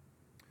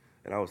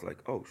 And I was like,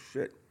 oh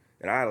shit.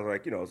 And I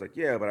was like,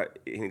 yeah, but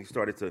and he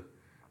started to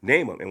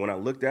name them. And when I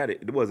looked at it,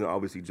 it wasn't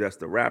obviously just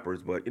the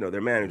rappers, but,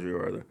 their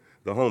manager or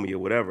the homie or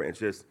whatever. It's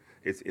just,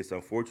 it's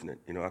unfortunate.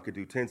 I could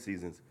do 10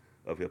 seasons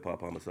of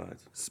hip-hop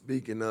homicides.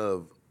 Speaking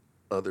of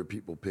other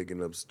people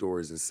picking up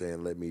stories and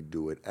saying, let me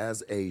do it,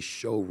 as a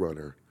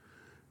showrunner,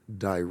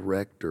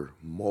 director,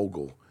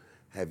 mogul,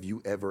 have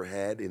you ever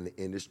had in the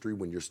industry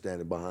when you're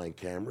standing behind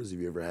cameras, have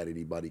you ever had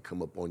anybody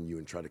come up on you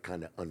and try to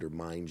kind of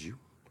undermine you?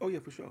 Oh, yeah,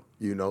 for sure.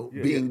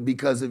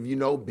 Because of,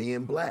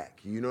 being black.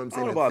 You know what I'm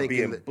saying? I don't know about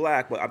being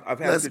black, but I've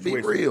had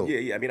situations. Let's be real.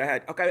 Yeah. I mean, I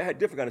had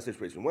different kind of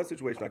situations. One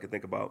situation I could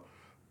think about,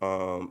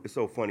 it's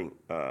so funny.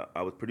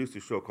 I was produced a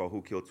show called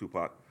Who Killed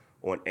Tupac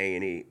on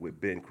A&E with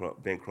Ben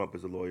Crump. Ben Crump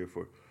is a lawyer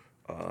for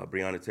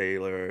Breonna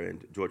Taylor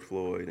and George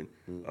Floyd and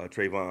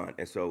Trayvon.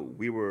 And so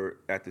we were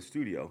at the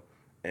studio,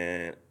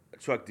 and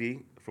Chuck D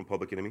from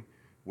Public Enemy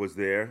was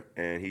there,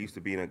 and he used to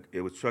be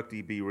it was Chuck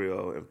D, Be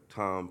Real, and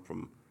Tom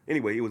from...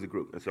 Anyway, it was a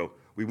group. And so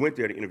we went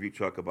there to interview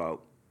Chuck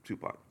about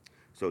Tupac.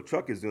 So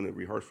Chuck is in the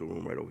rehearsal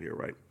room right over here,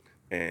 right?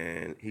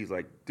 And he's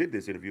like, did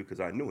this interview because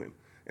I knew him.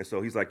 And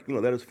so he's like,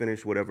 let us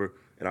finish whatever,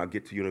 and I'll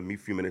get to you in a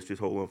few minutes. Just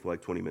hold on for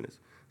like 20 minutes.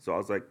 So I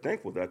was like,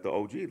 thankful that the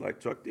OG, like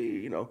Chuck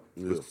D,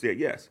 said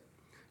yes.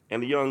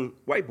 And the young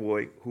white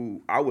boy,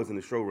 who I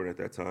wasn't the showrunner at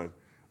that time,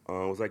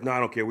 was like, no, I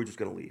don't care. We're just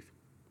going to leave.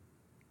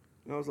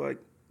 And I was like,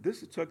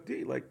 this is Chuck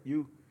D, like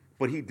you.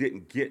 But he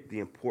didn't get the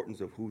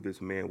importance of who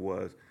this man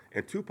was.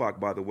 And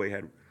Tupac, by the way,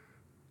 had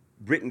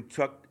written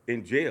Chuck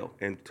in jail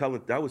and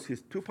telling that was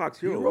his Tupac's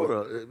hero.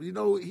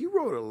 He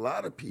wrote a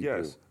lot of people.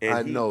 Yes, and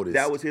I noticed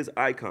that was his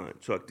icon,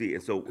 Chuck D.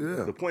 And so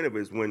the point of it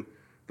is when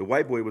the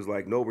white boy was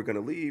like, "No, we're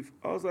gonna leave,"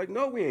 I was like,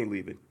 "No, we ain't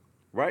leaving,"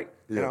 right?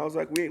 Yeah. And I was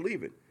like, "We ain't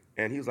leaving."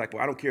 And he was like,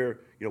 "Well, I don't care,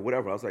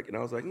 whatever." I was like,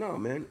 "No,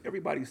 man,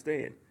 everybody's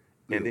staying."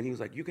 And then he was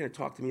like, "You can't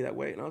talk to me that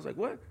way," and I was like,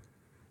 "What?"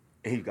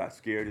 And he got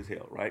scared as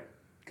hell, right?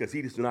 Because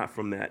he's not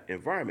from that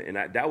environment,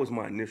 and that was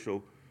my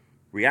initial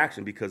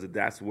reaction because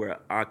that's where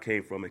I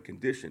came from and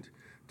conditioned.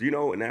 Do you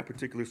know in that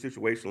particular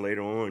situation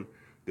later on,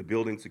 the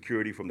building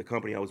security from the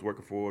company I was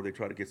working for, they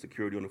tried to get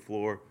security on the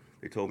floor.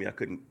 They told me I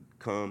couldn't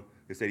come.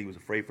 They said he was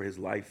afraid for his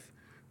life,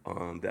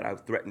 that I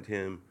threatened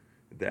him,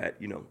 that,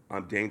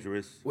 I'm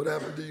dangerous. What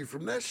happened to you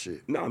from that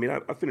shit? No, I mean,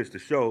 I finished the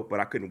show, but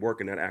I couldn't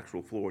work in that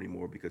actual floor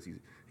anymore because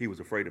he was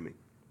afraid of me.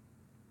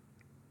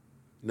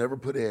 Never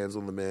put hands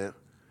on the man.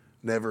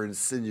 Never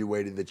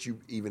insinuated that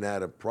you even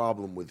had a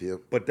problem with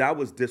him. But that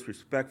was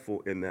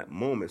disrespectful in that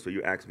moment. So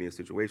you asked me a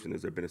situation.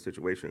 Has there been a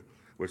situation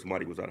where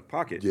somebody was out of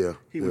pocket? Yeah.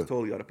 He was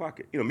totally out of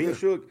pocket. Me and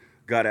Suge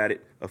got at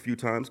it a few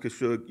times because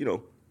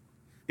Suge,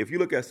 if you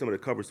look at some of the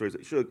cover stories,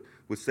 Suge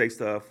would say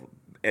stuff,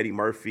 Eddie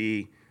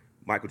Murphy,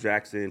 Michael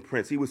Jackson,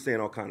 Prince, he was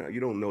saying all kind of, you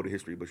don't know the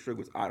history, but Suge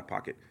was out of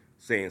pocket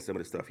saying some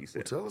of the stuff he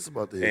said. Well, tell us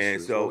about the history.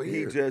 And so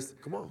he just,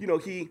 come on.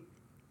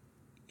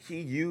 He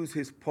used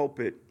his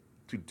pulpit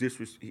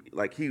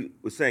like he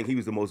was saying he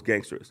was the most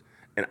gangsterous.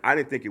 And I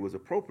didn't think it was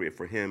appropriate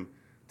for him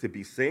to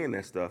be saying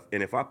that stuff.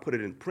 And if I put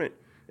it in print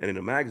and in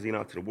a magazine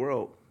out to the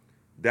world,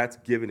 that's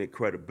giving it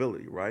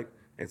credibility, right?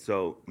 And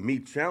so me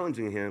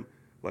challenging him,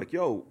 like,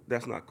 yo,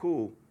 that's not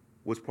cool,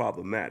 was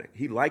problematic.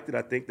 He liked it,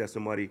 I think, that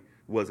somebody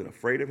wasn't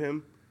afraid of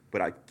him,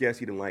 but I guess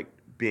he didn't like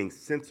being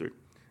censored.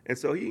 And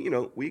so he,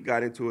 we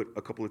got into it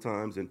a couple of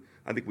times, and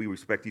I think we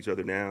respect each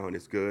other now, and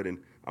it's good, and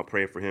I'm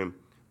praying for him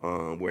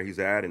where he's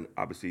at, and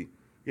obviously,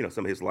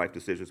 some of his life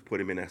decisions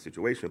put him in that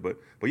situation. But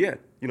yeah,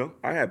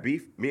 I had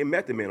beef. Me and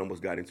Method Man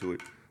almost got into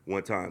it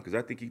one time because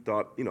I think he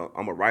thought,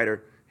 I'm a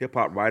writer,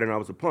 hip-hop writer, and I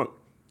was a punk.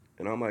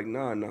 And I'm like,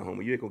 nah,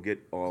 homie, you ain't gonna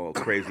get all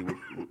crazy with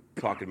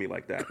talking to me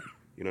like that.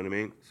 You know what I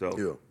mean?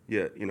 So,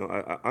 yeah,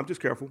 I'm just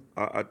careful.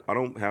 I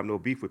don't have no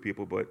beef with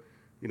people, but,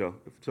 if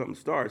something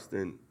starts,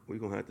 then we're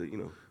gonna have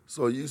to,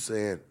 So you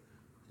saying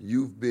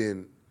you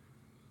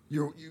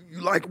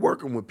like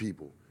working with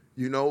people,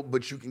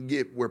 but you can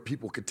get where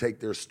people could take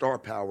their star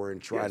power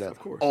and try to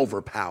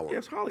overpower. Yeah,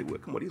 it's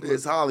Hollywood. Come on,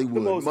 it's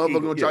Hollywood.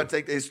 Motherfuckers gonna try to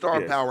take their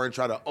star power and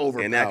try to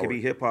overpower. And that could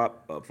be hip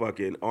hop,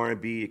 fucking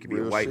R&B. It could be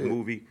a white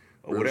movie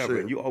or whatever.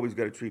 Shit. And you always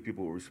got to treat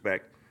people with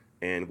respect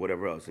and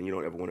whatever else. And you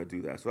don't ever want to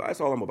do that. So that's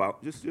all I'm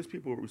about. Just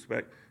people with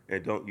respect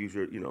and don't use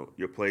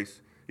your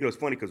place. It's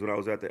funny because when I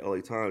was at the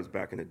LA Times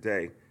back in the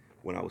day,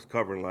 when I was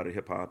covering a lot of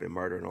hip hop and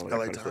murder and all that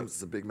LA kind of Times stuff.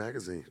 is a big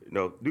magazine.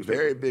 No, newspaper.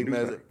 Very big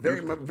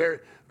Newspaper. magazine.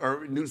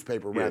 Or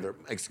newspaper rather.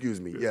 Excuse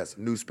me. Yes,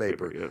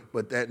 newspaper. Yeah.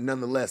 But that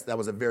nonetheless, that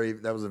was a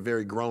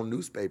very grown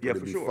newspaper to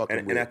for be sure. fucking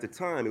with. And at the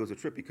time, it was a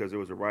trip because there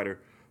was a writer,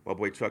 my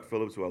boy Chuck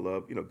Phillips, who I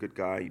love. Good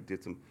guy. He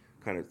did some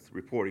kind of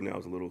reporting that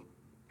was a little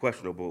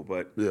questionable,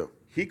 but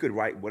he could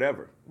write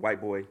whatever.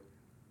 White boy.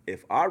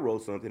 If I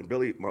wrote something,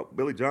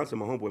 Billy Johnson,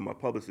 my homeboy, my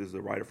publicist, is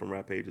a writer from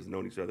Rap Pages,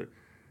 known each other.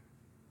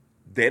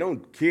 They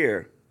don't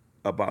care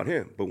about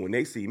him, but when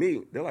they see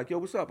me, they're like, "Yo,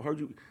 what's up? I heard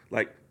you."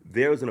 Like,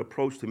 there's an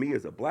approach to me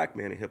as a black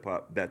man in hip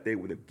hop that they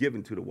would have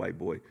given to the white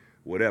boy,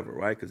 whatever,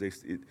 right? Because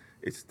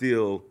it's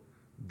still,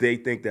 they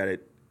think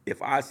that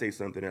if I say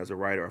something as a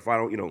writer, if I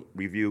don't,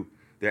 review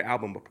their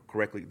album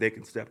correctly, they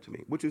can step to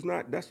me, which is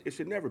not. It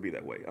should never be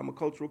that way. I'm a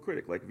cultural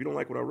critic. Like, if you don't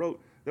like what I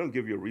wrote, they don't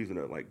give you a reason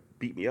to like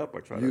beat me up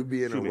or try to. You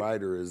being a me.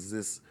 writer, is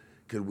this?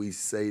 Could we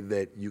say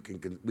that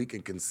we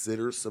can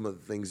consider some of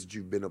the things that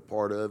you've been a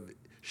part of?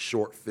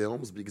 Short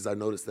films, because I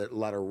noticed that a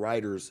lot of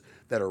writers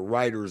that are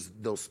writers,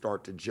 they'll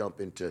start to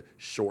jump into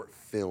short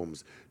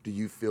films. Do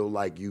you feel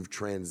like you've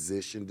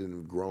transitioned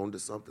and grown to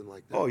something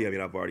like that? Oh yeah, I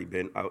mean, I've already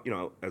been.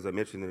 As I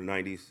mentioned in the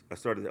 '90s, I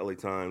started at the LA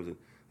Times, and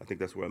I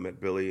think that's where I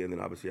met Billy. And then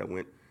obviously I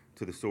went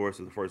to the Source,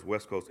 as the first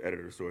West Coast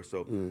editor of the Source.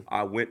 So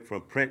I went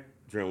from print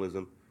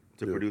journalism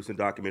to producing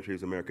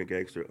documentaries, American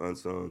Gangster,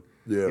 Unsung,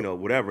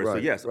 whatever. Right, so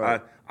yes,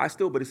 right. I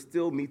still, but it's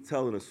still me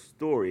telling a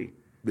story.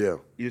 Yeah.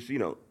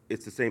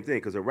 It's the same thing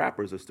because a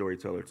rapper's a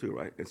storyteller too,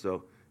 right? And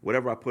so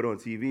whatever I put on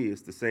TV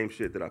is the same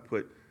shit that I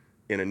put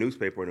in a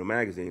newspaper or in a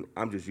magazine.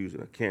 I'm just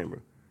using a camera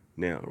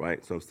now,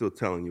 right? So I'm still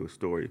telling you a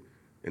story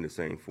in the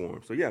same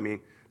form. So yeah, I mean,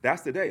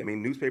 that's the day. I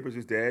mean, newspapers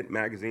is dead,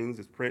 magazines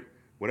is print,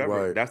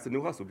 whatever. Right. That's the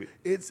new hustle.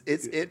 It's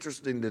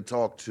interesting to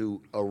talk to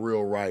a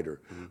real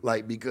writer,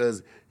 like,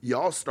 because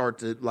y'all start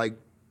to like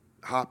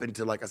hop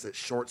into, like I said,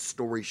 short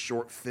story,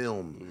 short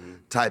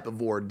film type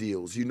of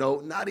ordeals.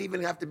 Not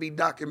even have to be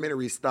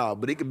documentary style,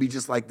 but it could be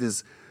just like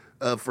this.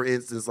 For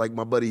instance, like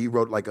my buddy, he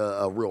wrote like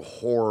a real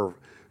horror,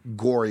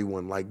 gory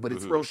one, but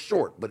it's real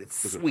short, but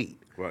it's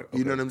sweet. Right. Okay.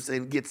 You know what I'm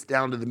saying? Gets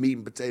down to the meat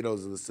and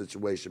potatoes of the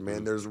situation,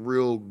 man. There's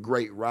real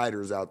great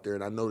writers out there,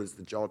 and I noticed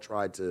that y'all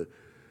tried to,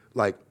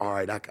 like, all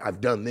right, I've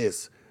done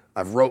this.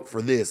 I've wrote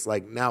for this.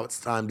 Like, now it's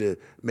time to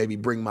maybe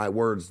bring my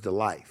words to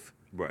life.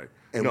 Right.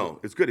 And no,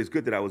 it's good. It's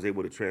good that I was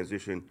able to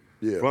transition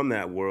from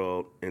that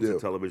world into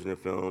television and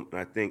film. And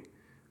I think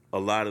a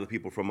lot of the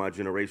people from my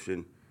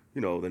generation,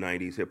 the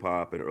 90s hip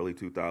hop and early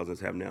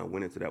 2000s have now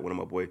went into that. One of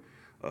my boy,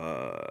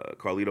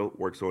 Carlito,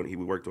 worked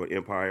on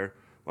Empire.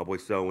 My boy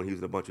Selwyn, he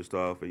was in a bunch of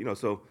stuff. And,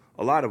 so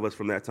a lot of us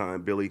from that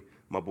time, Billy,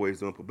 my boy is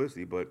doing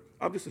publicity, but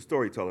I'm just a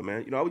storyteller,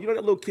 man. You know that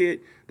little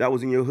kid that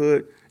was in your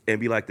hood and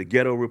be like the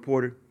ghetto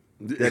reporter?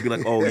 They'd be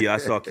like, oh, yeah, I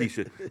saw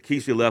Keisha.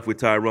 Keisha left with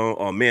Tyrone.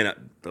 Oh,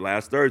 man, the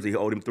last Thursday, he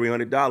owed him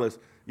 $300.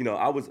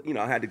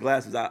 I had the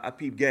glasses. I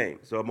peep game.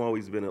 So I've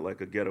always been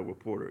like a ghetto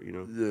reporter,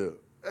 Yeah.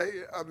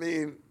 Hey, I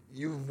mean,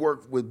 you've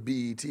worked with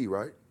BET,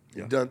 right?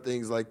 You've done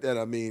things like that.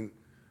 I mean,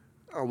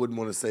 I wouldn't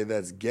want to say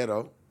that's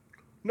ghetto.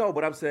 No,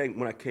 but I'm saying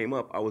when I came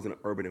up, I was in an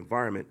urban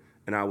environment,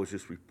 and I was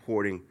just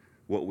reporting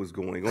what was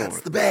going on.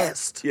 That's the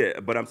best. Yeah,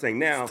 but I'm saying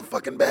now. It's the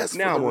fucking best.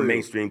 Now I'm on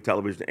mainstream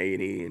television,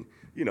 A&E, and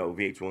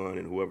VH1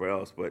 and whoever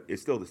else, but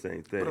it's still the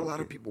same thing. But a lot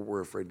of people were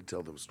afraid to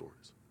tell them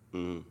stories.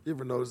 You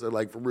ever notice that?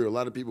 Like, for real, a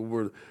lot of people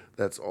were,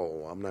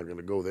 I'm not going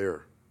to go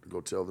there to go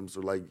tell them.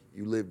 So, like,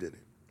 you lived in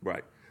it.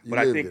 Right. But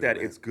I think that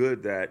it's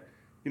good that,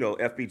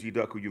 FBG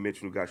Duck, who you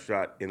mentioned, who got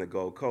shot in the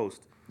Gold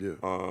Coast,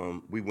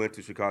 we went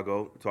to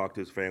Chicago, talked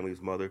to his family,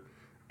 his mother,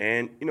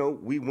 and,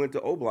 we went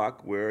to O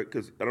Block where,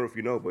 because I don't know if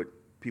you know, but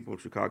people in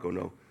Chicago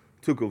know,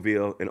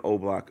 Tuckerville and O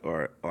Block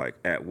are, like,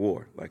 at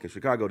war. Like, in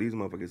Chicago, these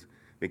motherfuckers,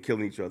 been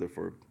killing each other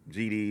for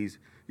GDs,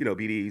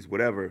 BDs,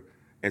 whatever.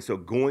 And so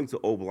going to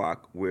O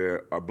Block,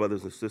 where our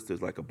brothers and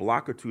sisters, like a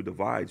block or two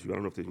divides you. I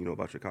don't know if you know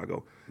about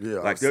Chicago. Yeah,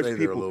 like there's people,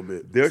 there a little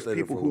bit. There's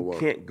people who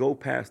can't go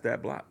past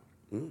that block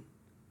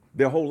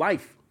their whole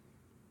life.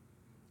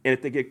 And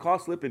if they get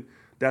caught slipping,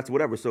 that's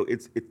whatever. So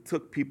it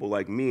took people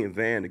like me and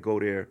Van to go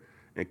there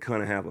and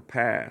kind of have a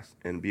pass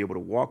and be able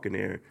to walk in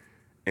there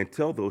and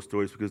tell those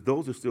stories, because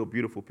those are still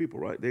beautiful people,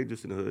 right? They're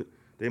just in the hood.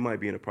 They might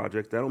be in a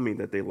project. That don't mean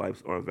that their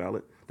lives aren't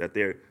valid, that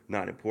they're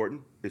not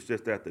important. It's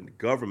just that the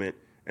government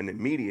and the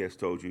media has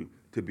told you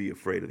to be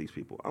afraid of these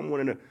people.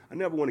 I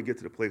never want to get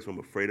to the place where I'm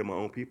afraid of my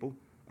own people.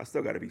 I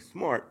still got to be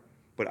smart,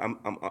 but I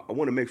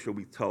want to make sure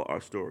we tell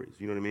our stories.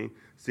 You know what I mean?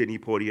 Sidney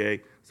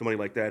Poitier, somebody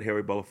like that,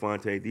 Harry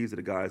Belafonte. These are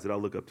the guys that I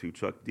look up to.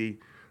 Chuck D,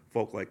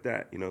 folk like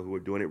that, who are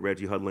doing it.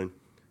 Reggie Hudlin.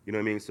 You know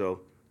what I mean?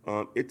 So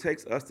it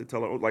takes us to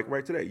tell our own. Like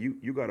right today,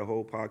 you got a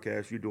whole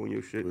podcast. You're doing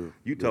your shit.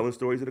 You telling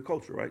stories of the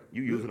culture, right?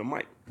 You using a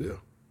mic. Yeah.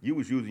 You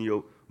was using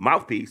your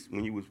mouthpiece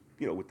when you was,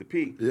 with the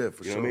P. Yeah,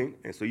 for sure. You know what I mean?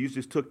 And so you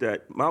just took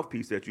that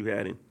mouthpiece that you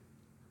had and,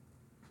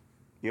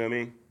 you know what I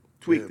mean?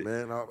 Tweaked it.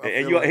 Man,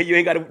 and you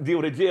ain't got to deal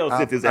with a jail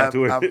sentence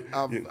afterwards.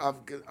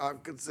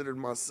 I've considered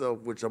myself,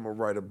 which I'm going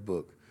to write a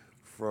book,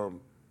 from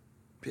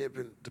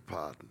pimping to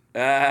potting.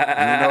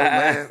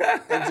 Man,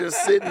 and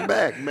just sitting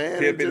back, man.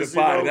 Pimping to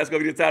potting. That's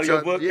going to be the title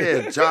of your book?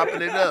 Yeah,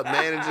 chopping it up,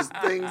 man, and just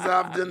things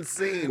I've done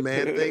seen,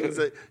 man. Things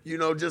that,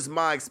 just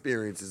my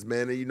experiences,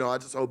 man. And, I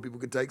just hope people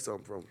can take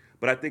something from it.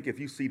 But I think if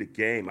you see the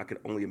game, I can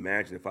only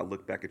imagine if I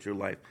look back at your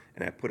life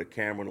and I put a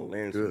camera on a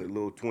lens from the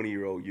little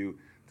 20-year-old you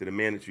to the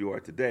man that you are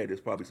today,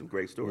 there's probably some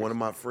great stories. One of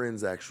my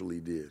friends actually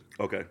did.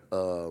 Okay.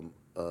 A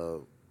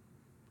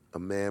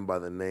man by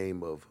the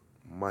name of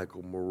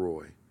Michael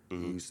Maroy. He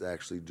used to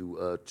actually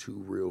do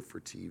Too Real for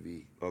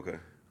TV. Okay.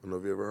 I don't know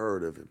if you ever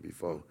heard of it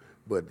before,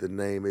 but the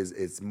name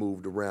it's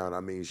moved around.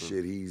 I mean,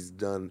 shit, he's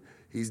done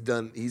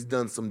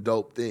some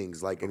dope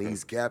things. Like, and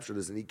he's captured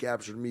us, and he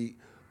captured me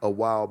a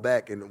while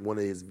back in one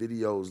of his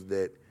videos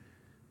that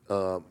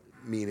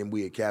me and him,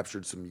 we had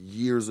captured some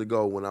years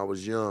ago when I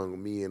was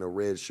young, me and a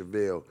red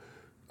Chevelle.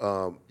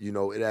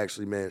 It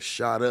actually, man,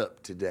 shot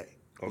up today,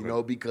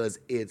 because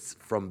it's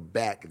from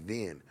back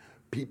then.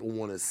 People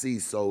want to see,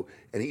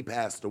 and he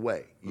passed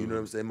away. You know what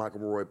I'm saying? Michael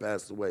Maroy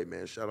passed away,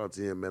 man. Shout out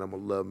to him, man. I'm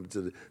going to love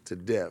him to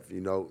death,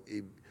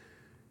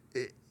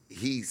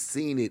 He's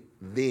seen it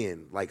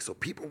then. Like, so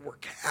people were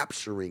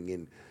capturing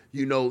and,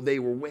 they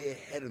were way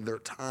ahead of their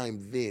time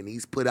then.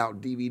 He's put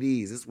out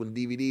DVDs. This is when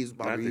DVDs was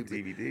about. Not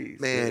the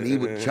DVDs. Man, he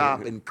would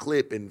chop and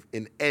clip and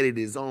edit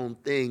his own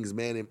things,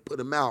 man, and put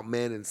them out,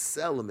 man, and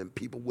sell them, and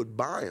people would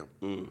buy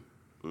them.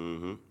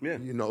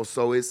 Yeah.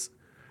 So it's,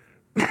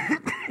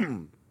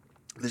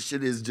 this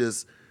shit is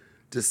just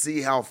to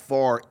see how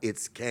far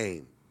it's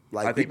came.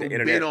 Like, I think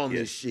people been on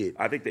this shit.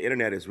 I think the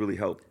internet has really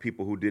helped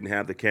people who didn't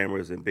have the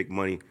cameras and big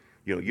money.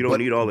 You don't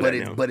need all of that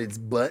now. But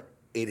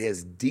it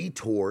has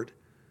detoured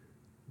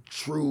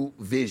true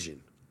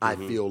vision, I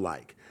feel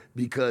like.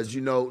 Because,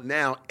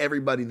 now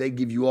everybody, they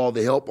give you all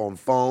the help on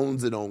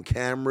phones and on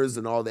cameras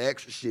and all the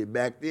extra shit.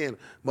 Back then,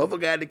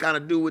 motherfucker had to kind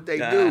of do what they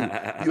do.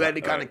 You had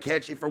to kind of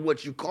catch it for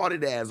what you caught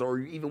it as, or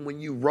even when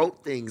you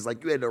wrote things,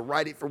 like you had to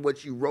write it for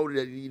what you wrote it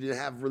as. You didn't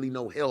have really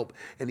no help.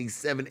 And these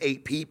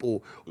 7-8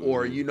 people,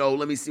 or,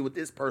 let me see what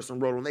this person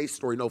wrote on their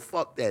story. No,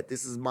 fuck that.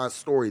 This is my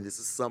story. This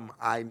is something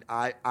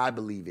I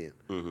believe in.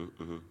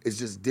 It's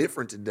just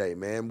different today,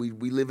 man.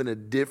 We live in a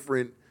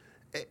different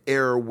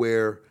era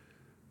where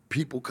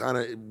people kind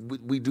of,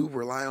 we do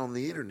rely on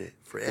the internet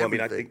for everything.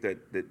 Well, I think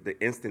that the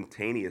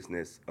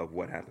instantaneousness of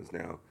what happens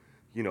now,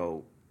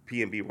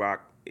 P&B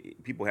Rock,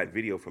 people had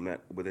video from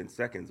that within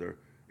seconds, or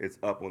it's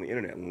up on the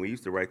internet. When we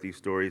used to write these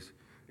stories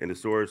in the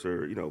Source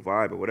or,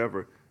 Vibe or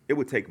whatever, it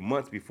would take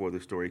months before the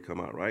story come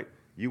out, right?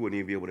 You wouldn't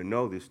even be able to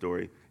know this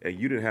story, and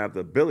you didn't have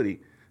the ability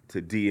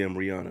to DM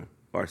Rihanna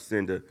or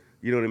send or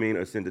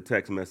send a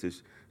text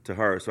message to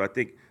her. So I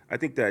think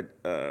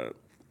that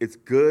it's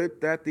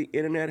good that the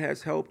internet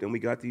has helped and we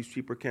got these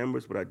cheaper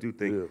cameras, but I do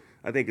think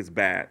I think it's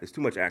bad. It's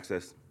too much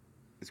access.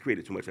 It's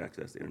created too much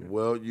access to the internet.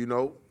 Well,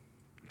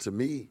 to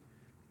me,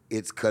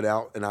 it's cut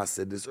out, and I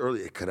said this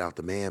earlier, it cut out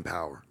the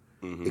manpower.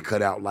 It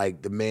cut out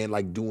like the man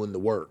doing the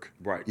work.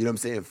 Right. You know what I'm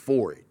saying?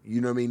 For it.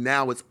 You know what I mean?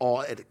 Now it's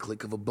all at the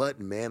click of a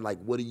button, man.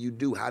 Like, what do you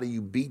do? How do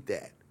you beat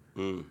that?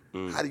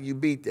 How do you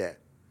beat that?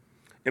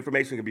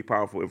 Information can be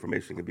powerful.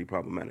 Information can be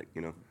problematic,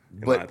 in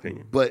my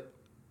opinion. But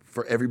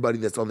for everybody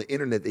that's on the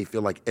internet, they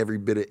feel like every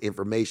bit of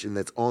information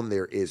that's on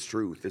there is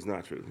truth. It's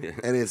not truth. Yeah.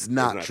 And it's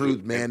not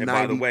truth, man. And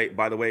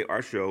by the way,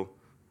 our show,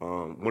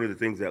 one of the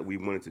things that we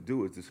wanted to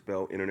do is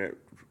dispel internet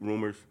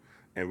rumors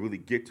and really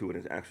get to it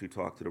and actually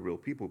talk to the real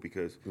people,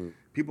 because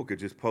people could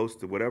just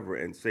post to whatever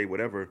and say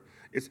whatever.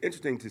 It's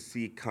interesting to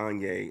see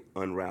Kanye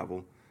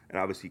unravel, and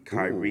obviously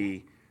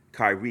Kyrie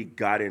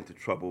got into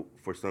trouble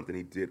for something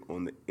he did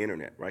on the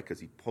internet, right? Because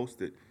he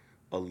posted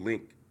a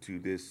link to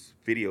this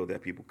video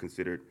that people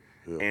considered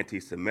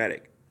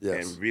anti-Semitic.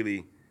 Yes. And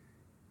really,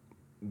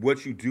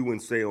 what you do and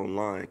say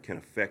online can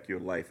affect your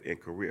life and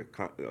career.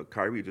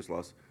 Kyrie just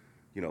lost,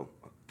 a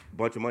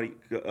bunch of money.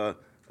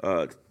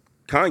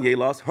 Kanye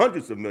lost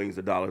hundreds of millions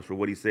of dollars for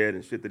what he said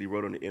and shit that he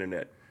wrote on the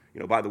internet.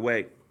 By the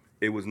way,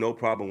 it was no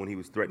problem when he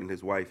was threatening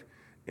his wife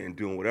and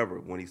doing whatever.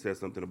 When he said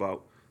something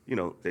about,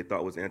 they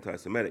thought was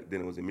anti-Semitic,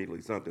 then it was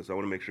immediately something. So I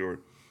want to make sure,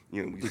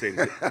 you say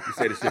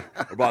this shit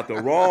about the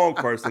wrong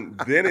person,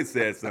 then it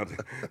said something.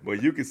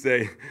 But you could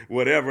say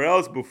whatever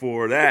else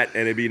before that,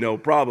 and it'd be no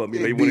problem.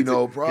 He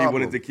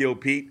wanted to kill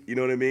Pete. You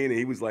know what I mean? And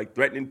he was like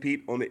threatening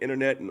Pete on the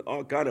internet and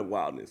all kind of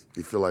wildness.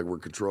 You feel like we're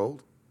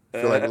controlled?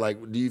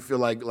 Do you feel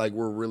like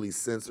we're really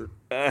censored?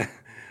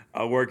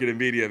 I work in the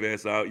media, man.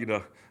 So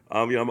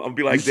I'm gonna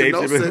be like Dave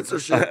Chappelle.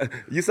 Censorship.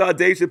 You saw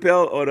Dave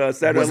Chappelle on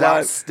Saturday Night Live,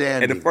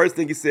 outstanding. And the first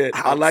thing he said,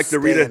 I like to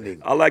read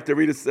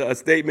a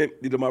statement.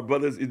 My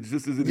brother's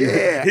just as he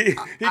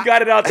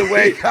got it out the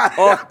way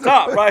off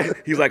top, right?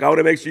 He's like, I want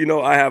to make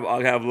sure I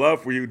have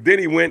love for you. Then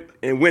he went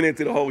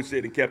into the whole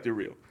shit and kept it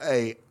real.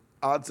 Hey,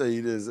 I'll tell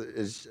you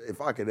this: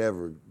 if I could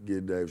ever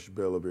get Dave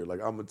Chappelle up here,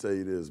 I'm gonna tell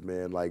you this,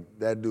 man.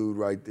 That dude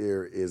right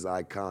there is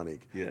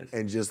iconic. Yes.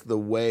 And just the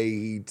way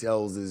he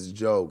tells his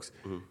jokes.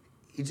 Mm-hmm.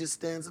 He just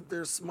stands up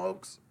there,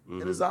 smokes,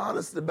 and is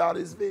honest about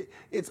his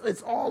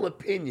it's all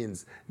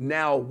opinions.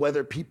 Now,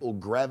 whether people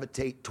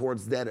gravitate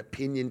towards that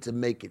opinion to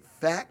make it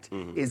fact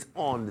is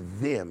on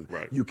them.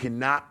 Right. You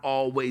cannot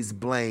always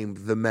blame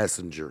the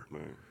messenger.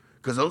 Right.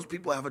 Because those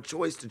people have a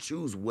choice to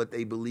choose what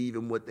they believe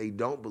and what they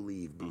don't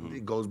believe.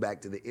 It goes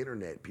back to the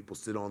internet. People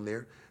sit on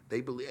there, they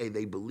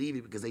believe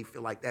it because they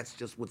feel like that's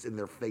just what's in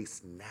their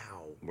face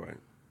now. Right.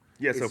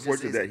 Yeah, so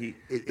unfortunately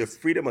the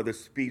freedom of the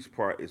speech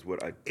part is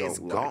what I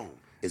don't like. Gone.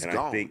 It's and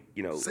gone. I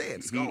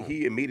think,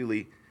 he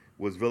immediately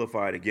was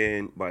vilified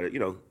again by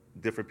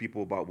different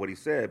people about what he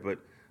said, but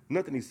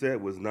nothing he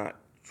said was not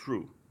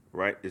true,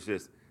 right? It's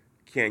just,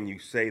 can you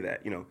say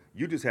that?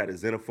 You just had a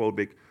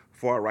xenophobic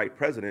far-right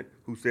president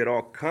who said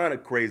all kind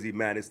of crazy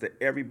madness to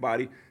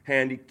everybody,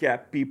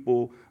 handicapped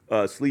people,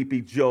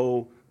 Sleepy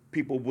Joe,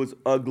 people was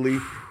ugly.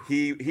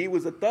 He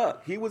was a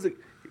thug.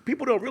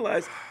 People don't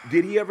realize,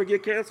 did he ever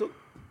get canceled?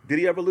 Did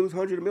he ever lose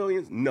hundreds of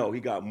millions? No, he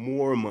got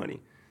more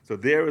money. So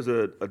there is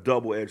a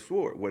double-edged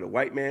sword where the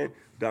white man,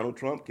 Donald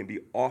Trump, can be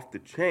off the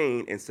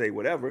chain and say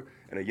whatever,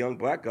 and a young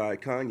black guy,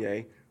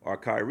 Kanye or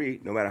Kyrie,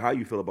 no matter how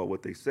you feel about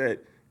what they said,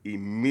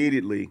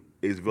 immediately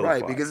is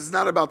vilified. Right, because it's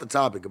not about the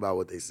topic about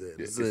what they said.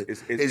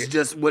 It's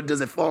just what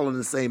does it fall in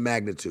the same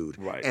magnitude?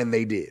 Right. And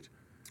they did.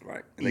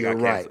 Right. You're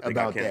right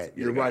about that.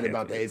 You're right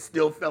about that. It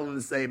still fell in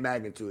the same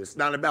magnitude. It's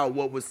not about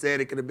what was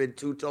said. It could have been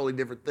two totally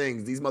different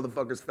things. These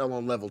motherfuckers fell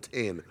on level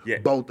 10,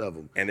 both of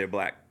them. And they're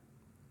black.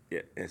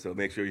 Yeah, and so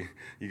make sure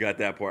you got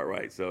that part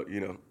right. So,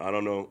 I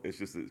don't know. It's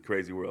just a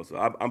crazy world. So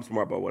I'm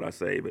smart about what I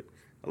say, but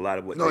a lot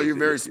of what... No, you're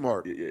very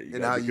smart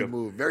in how you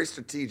move. Very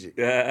strategic.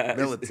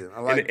 Militant.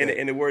 I like that.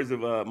 In the words of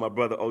my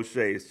brother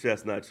O'Shea, it's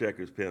chess, not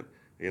checkers, pimp.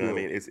 You know what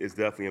I mean? It's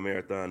definitely a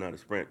marathon, not a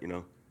sprint,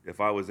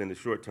 If I was in the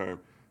short term,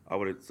 I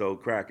would have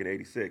sold crack in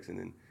 86 and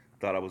then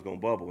thought I was going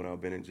to bubble when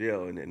I've been in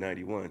jail in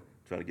 91.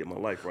 Trying to get my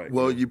life right.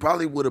 Well, you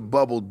probably would have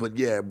bubbled, but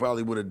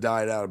probably would have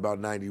died out about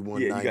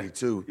 91,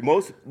 92.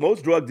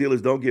 Most drug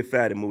dealers don't get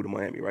fat and move to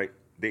Miami, right?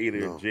 They're either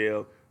in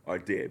jail or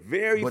dead.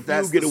 Very few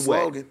get away,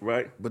 slogan,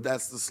 right? But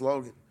that's the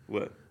slogan.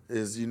 What?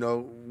 Is,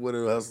 what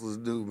do hustlers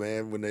do,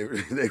 man, when they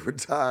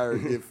retire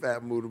and get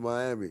fat and move to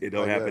Miami? It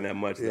don't happen that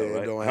much, though,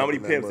 right? How many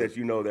pimps that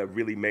that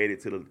really made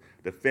it to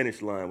the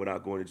finish line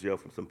without going to jail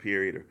from some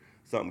period or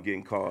something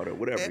getting caught or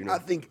whatever? I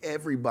think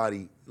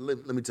everybody,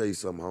 let me tell you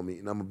something, homie,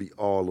 and I'm going to be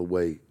all the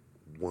way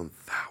 1,000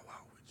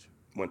 with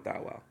you.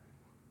 1,000.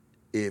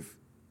 If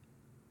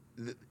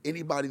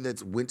anybody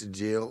that's went to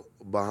jail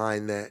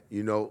behind that,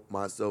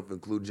 myself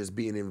included, just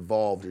being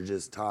involved or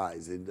just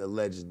ties and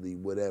allegedly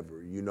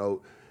whatever,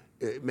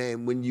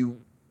 man, when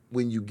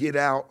you get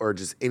out or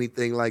just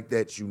anything like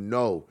that, you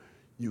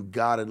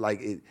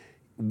gotta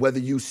whether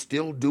you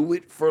still do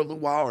it for a little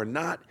while or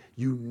not,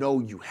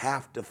 you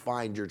have to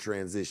find your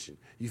transition.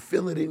 You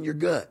feel it in your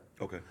gut.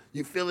 Okay.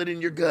 You feel it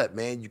in your gut,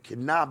 man. You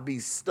cannot be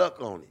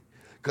stuck on it.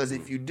 Because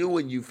if you do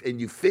and you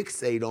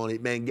fixate on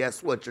it, man,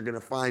 guess what? You're going to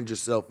find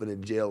yourself in a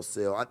jail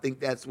cell. I think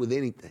that's with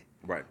anything.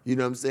 Right. You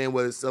know what I'm saying?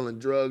 Whether it's selling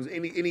drugs,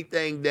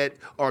 anything that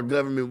our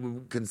government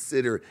would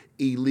consider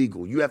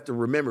illegal. You have to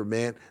remember,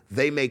 man,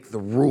 they make the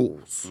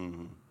rules.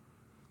 Mm-hmm.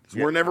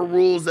 These were never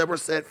rules that were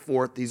set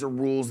forth. These are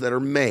rules that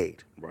are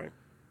made. Right.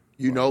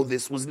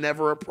 This was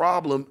never a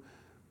problem.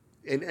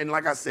 And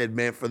like I said,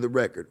 man, for the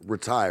record,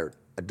 retired.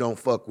 I don't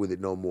fuck with it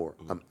no more.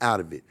 I'm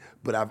out of it.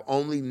 But I've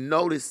only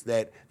noticed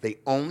that they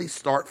only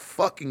start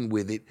fucking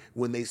with it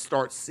when they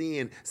start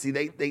seeing,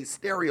 they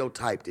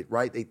stereotyped it,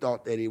 right? They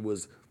thought that it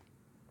was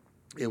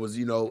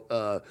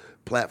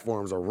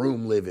platforms or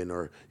room living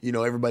or,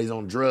 everybody's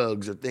on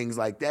drugs or things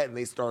like that. And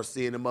they start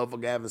seeing the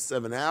motherfucker having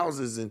 7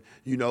 houses and,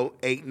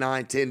 8,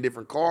 9, 10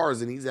 different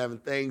cars and he's having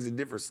things in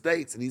different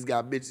states and he's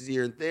got bitches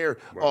here and there.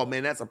 Right. Oh,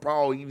 man, that's a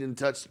problem. He didn't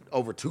touch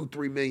over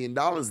 $2-3 million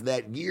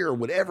that year or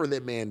whatever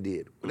that man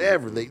did.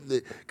 Whatever.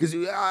 Because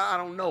I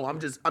don't know. I'm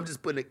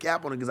just putting a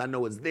cap on it because I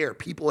know it's there.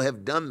 People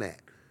have done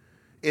that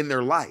in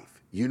their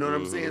life. You know what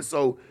I'm saying?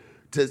 So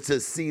to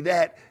see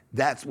that,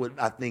 that's what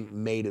I think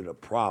made it a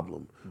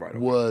problem. Right, okay.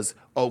 Was,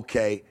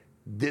 okay,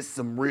 this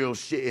some real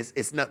shit.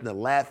 It's nothing to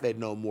laugh at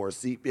no more.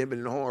 See, pimping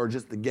and horror,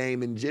 just the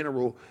game in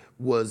general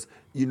was,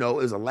 it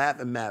was a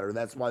laughing matter.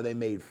 That's why they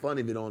made fun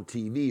of it on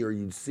TV, or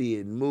you'd see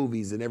it in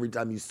movies, and every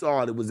time you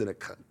saw it, it was in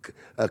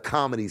a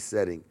comedy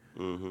setting.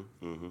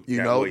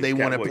 They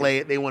want to play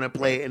it. They want to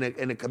play it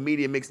in a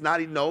comedian mix.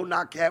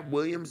 Not Cat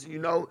Williams.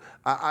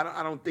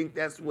 I don't think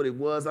that's what it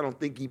was. I don't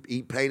think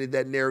he painted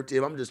that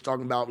narrative. I'm just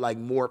talking about like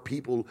more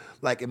people,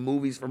 like in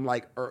movies from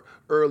like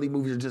early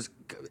movies. Just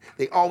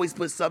they always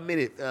put something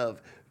in it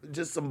of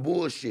just some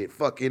bullshit,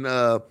 fucking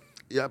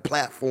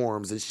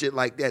platforms and shit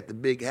like that. The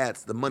big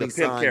hats, the money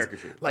signs.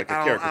 Caricature. Like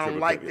I don't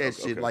like that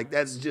shit. Okay. Like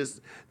that's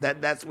just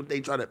that's what they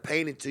try to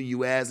paint it to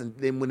you as. And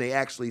then when they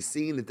actually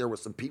seen that there were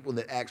some people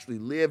that actually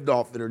lived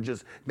off it, or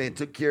just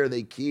took care of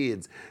their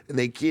kids, and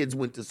their kids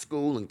went to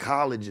school and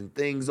college and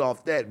things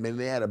off that. Man,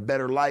 they had a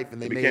better life,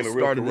 and they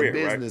started a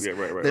business.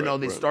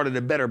 Right? They started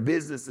a better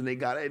business, and they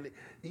got it.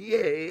 Yeah,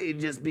 it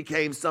just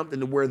became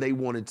something to where they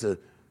wanted to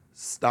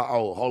stop.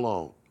 Oh, hold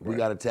on, we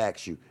got to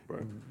tax you.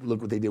 Right.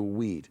 Look what they did with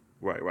weed.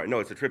 Right. No,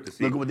 it's a trip to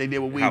see. Look at what they did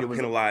with weed. How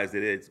penalized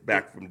it is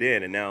back from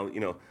then, and now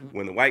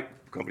when the white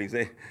companies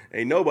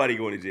ain't nobody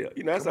going to jail.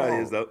 That's how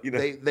it is, though.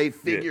 They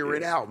figure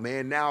it out,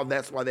 man. Now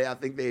that's why I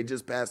think they had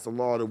just passed a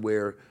law to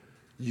where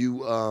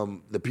anybody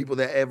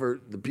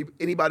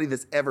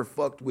that's ever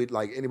fucked with,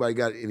 like, anybody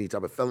got any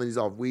type of felonies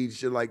off weed,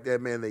 shit like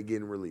that, man, they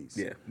getting released.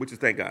 Yeah, which is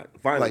thank God.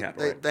 Finally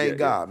happened. Thank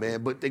God,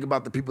 man. But think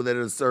about the people that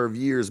have served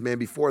years, man,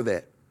 before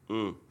that.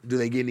 Do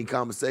they get any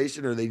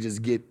compensation, or they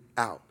just get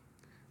out?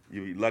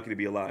 You're lucky to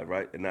be alive,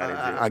 right? And not in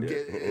jail. I get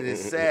it. And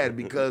it's sad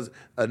because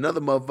another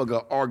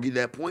motherfucker argue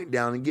that point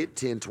down and get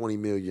 10, 20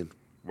 million.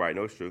 Right.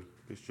 No, it's true.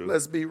 It's true.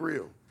 Let's be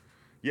real.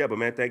 Yeah, but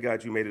man, thank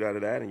God you made it out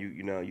of that, and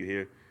you're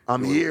here.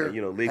 I'm here.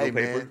 Legal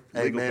paper.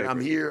 Hey, man, I'm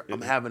here.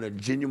 I'm having a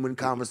genuine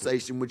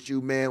conversation with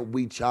you, man.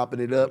 We chopping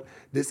it up.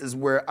 This is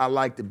where I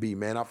like to be,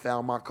 man. I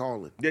found my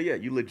calling. Yeah.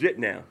 You legit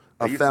now.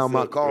 I found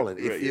my calling.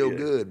 It feel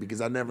good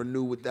because I never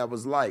knew what that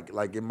was like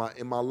in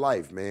my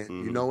life, man.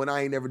 And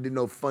I ain't never did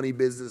no funny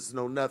business,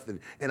 no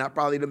nothing. And I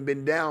probably done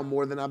been down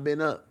more than I've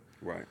been up.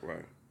 Right.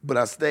 But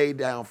I stayed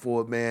down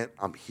for it, man.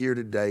 I'm here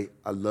today.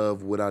 I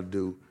love what I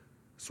do.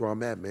 That's where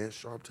I'm at, man.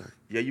 Sharp Tank.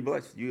 Yeah, you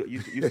blessed.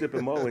 You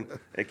sipping Mo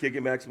and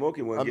kicking back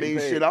smoking one.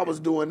 Shit, I was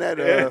doing that.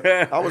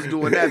 I was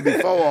doing that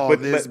before all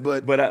this,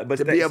 but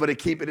to be able to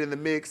keep it in the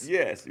mix,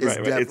 yes, it's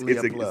definitely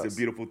a plus. It's a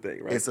beautiful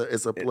thing, right? It's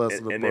a plus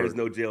and there's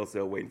no jail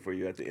cell waiting for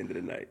you at the end of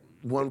the night.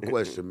 One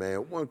question, man.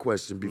 One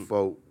question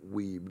before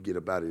we get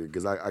up out of here,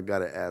 because I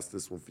gotta ask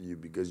this one for you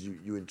because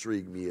you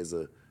intrigue me as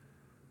a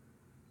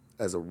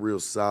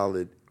real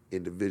solid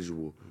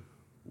individual,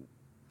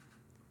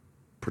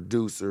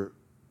 producer,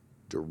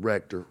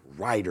 director,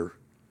 writer.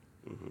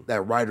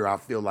 That writer I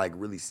feel like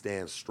really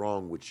stands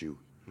strong with you.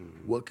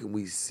 What can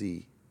we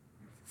see,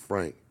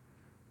 Frank,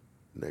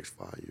 next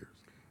 5 years?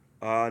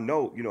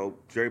 No,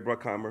 Jerry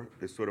Bruckheimer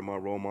is sort of my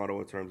role model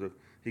in terms of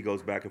he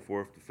goes back and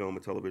forth to film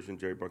and television.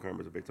 Jerry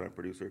Bruckheimer is a big-time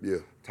producer. Yeah.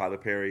 Tyler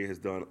Perry has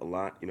done a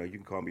lot. You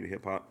can call me the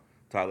hip-hop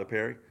Tyler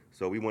Perry.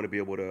 So we want to be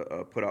able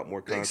to put out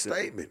more content. Big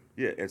statement.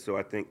 Yeah, and so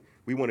I think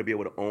we want to be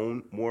able to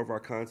own more of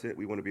our content.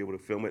 We want to be able to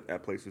film it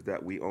at places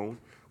that we own.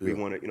 Yeah. We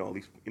want to, at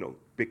least,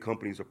 big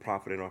companies are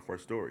profiting off our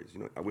stories.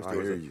 I wish there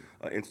was an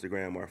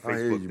Instagram or a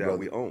Facebook that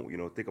we own.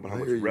 Think about how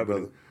much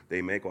revenue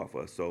they make off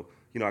us. So,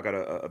 I got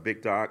a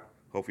big doc,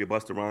 hopefully a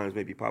Busta Rhymes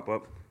maybe pop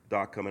up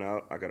doc coming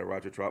out. I got a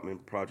Roger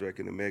Troutman project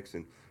in the mix,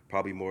 and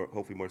probably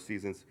hopefully more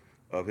seasons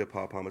of Hip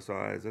Hop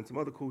Homicides and some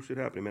other cool shit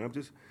happening, man. I'm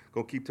just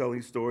going to keep telling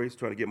these stories,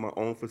 trying to get my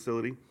own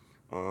facility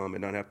and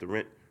not have to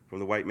rent from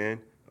the white man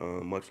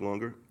much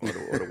longer,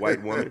 or the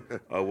white woman,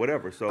 or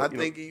whatever. So let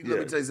me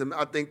tell you something.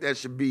 I think that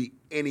should be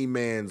any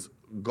man's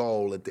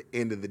goal at the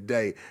end of the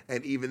day.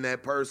 And even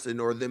that person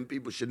or them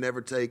people should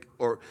never take,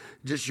 or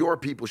just your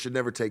people should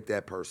never take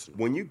that person.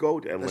 When you go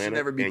to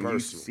Atlanta and personal. You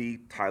see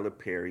Tyler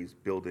Perry's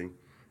building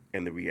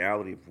and the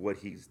reality of what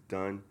he's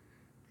done,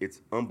 it's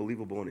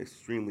unbelievable and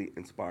extremely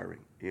inspiring.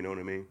 You know what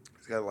I mean?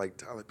 He's got like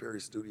Tyler Perry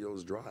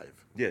Studios Drive.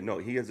 Yeah, no,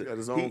 he has got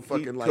his own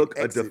fucking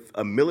he took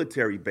a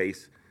military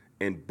base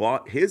and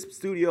bought. His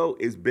studio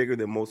is bigger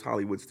than most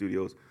Hollywood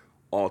studios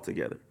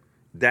altogether.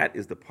 That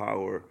is the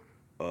power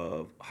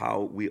of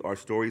how our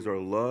stories are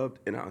loved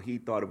and how he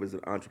thought of as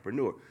an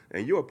entrepreneur.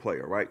 And you're a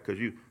player, right?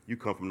 Because you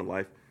come from the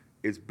life.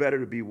 It's better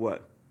to be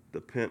what? The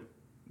pimp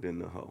than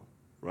the hoe,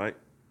 right?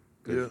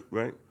 Yeah.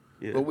 Right?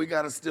 Yeah. But we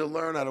got to still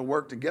learn how to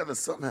work together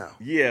somehow.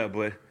 Yeah,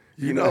 but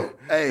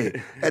hey,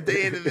 at the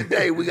end of the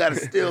day, we got to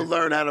still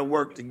learn how to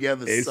work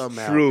together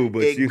somehow. It's true,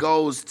 but it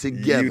goes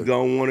together. You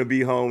don't want to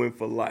be hoeing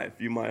for life.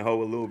 You might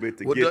hoe a little bit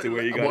to get to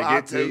where you got to get to.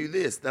 I'll tell you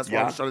this. That's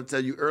what I was trying to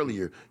tell you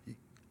earlier.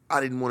 I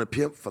didn't want to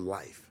pimp for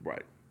life.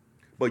 Right.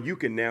 But you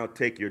can now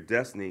take your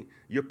destiny.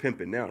 You're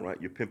pimping now, right?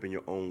 You're pimping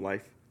your own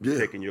life. You're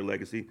taking your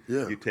legacy.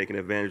 Yeah. You're taking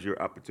advantage of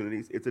your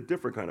opportunities. It's a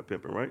different kind of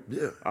pimping, right?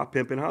 Yeah. I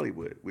pimp in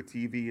Hollywood with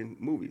TV and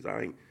movies.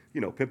 I ain't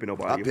pimping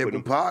nobody. I pimp a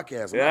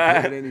podcast. I'm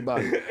not pimping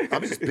anybody.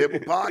 I'm just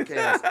pimping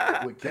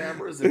podcasts with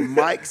cameras and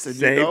mics and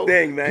Same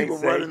thing, man. people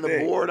Same running thing.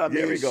 the board. I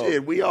Here mean, we go.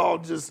 shit. We all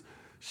just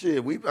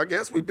I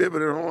guess we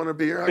pimping it on a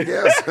beer. I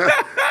guess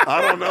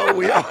I don't know.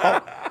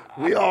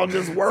 We all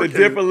just working. It's a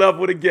different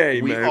level of the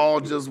game, We man. all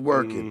just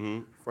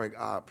working. Frank,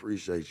 I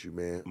appreciate you,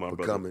 man, My for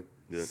brother. coming,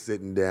 Yeah.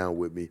 sitting down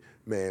with me.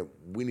 Man,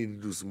 we need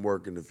to do some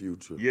work in the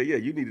future. Yeah,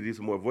 you need to do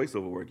some more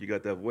voiceover work. You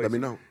got that voice. Let me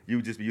know. You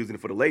would just be using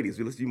it for the ladies.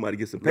 You might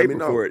get some Let me paper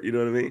know. for it. You know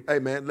what I mean? Hey,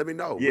 man, let me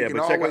know. Yeah, we can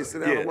but check always out, sit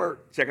down and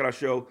work. Check out our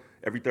show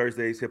every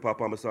Thursdays, Hip Hop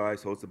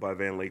Homicides, hosted by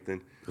Van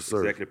Lathan. Yes, sir.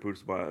 Executive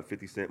produced by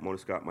 50 Cent, Mona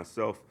Scott,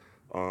 myself.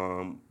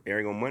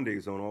 Airing on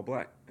Mondays on All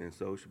Black. And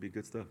so it should be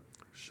good stuff.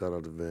 Shout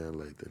out to Van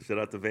Lathan. Shout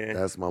out to Van.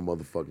 That's my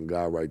motherfucking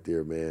guy right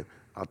there, man.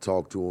 I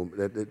talk to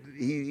him.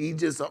 He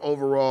just an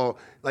overall,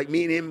 like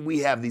me and him, we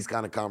have these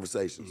kind of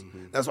conversations.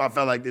 That's why I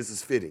felt like this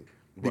is fitting.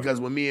 Because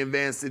when me and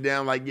Van sit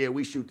down, like, yeah,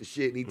 we shoot the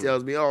shit, and he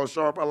tells me, oh,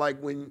 Sharp, I like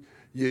when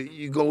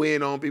you go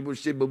in on people's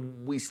shit, but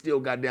we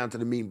still got down to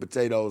the meat and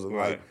potatoes, and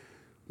like,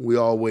 we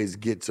always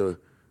get to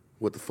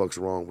what the fuck's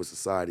wrong with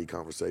society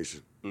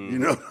conversation. You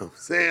know what I'm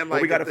saying? But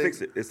Like, we got to fix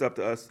it. It's up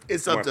to us.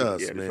 It's up to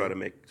us, to man. try to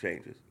make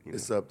changes.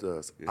 It's up to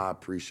us. Yeah. I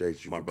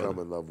appreciate you My for brother.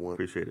 coming, loved one.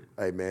 Appreciate it.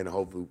 Hey, man,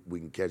 hopefully we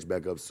can catch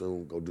back up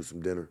soon, go do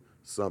some dinner,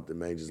 something,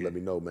 man. Just let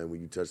me know, man.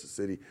 When you touch the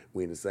city,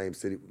 we in the same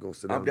city, we're going to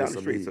sit down I'm and down get the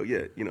some street, eat.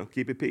 so yeah,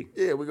 keep it P.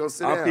 Yeah, we're going to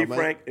sit I'm down, P man.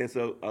 Frank, and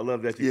so I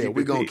love that you Yeah, keep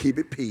we're it going P. to keep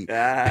it P. P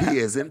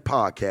as in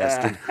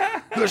podcasting.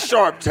 The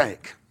Sharp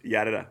Tank.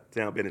 Yada,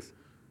 town business.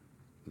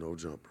 No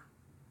jumper.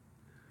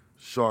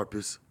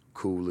 Sharpest,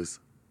 coolest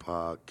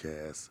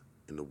podcast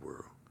in the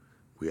world.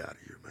 We out of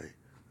here, man.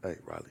 Hey,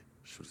 Riley,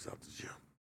 shoot us out the gym.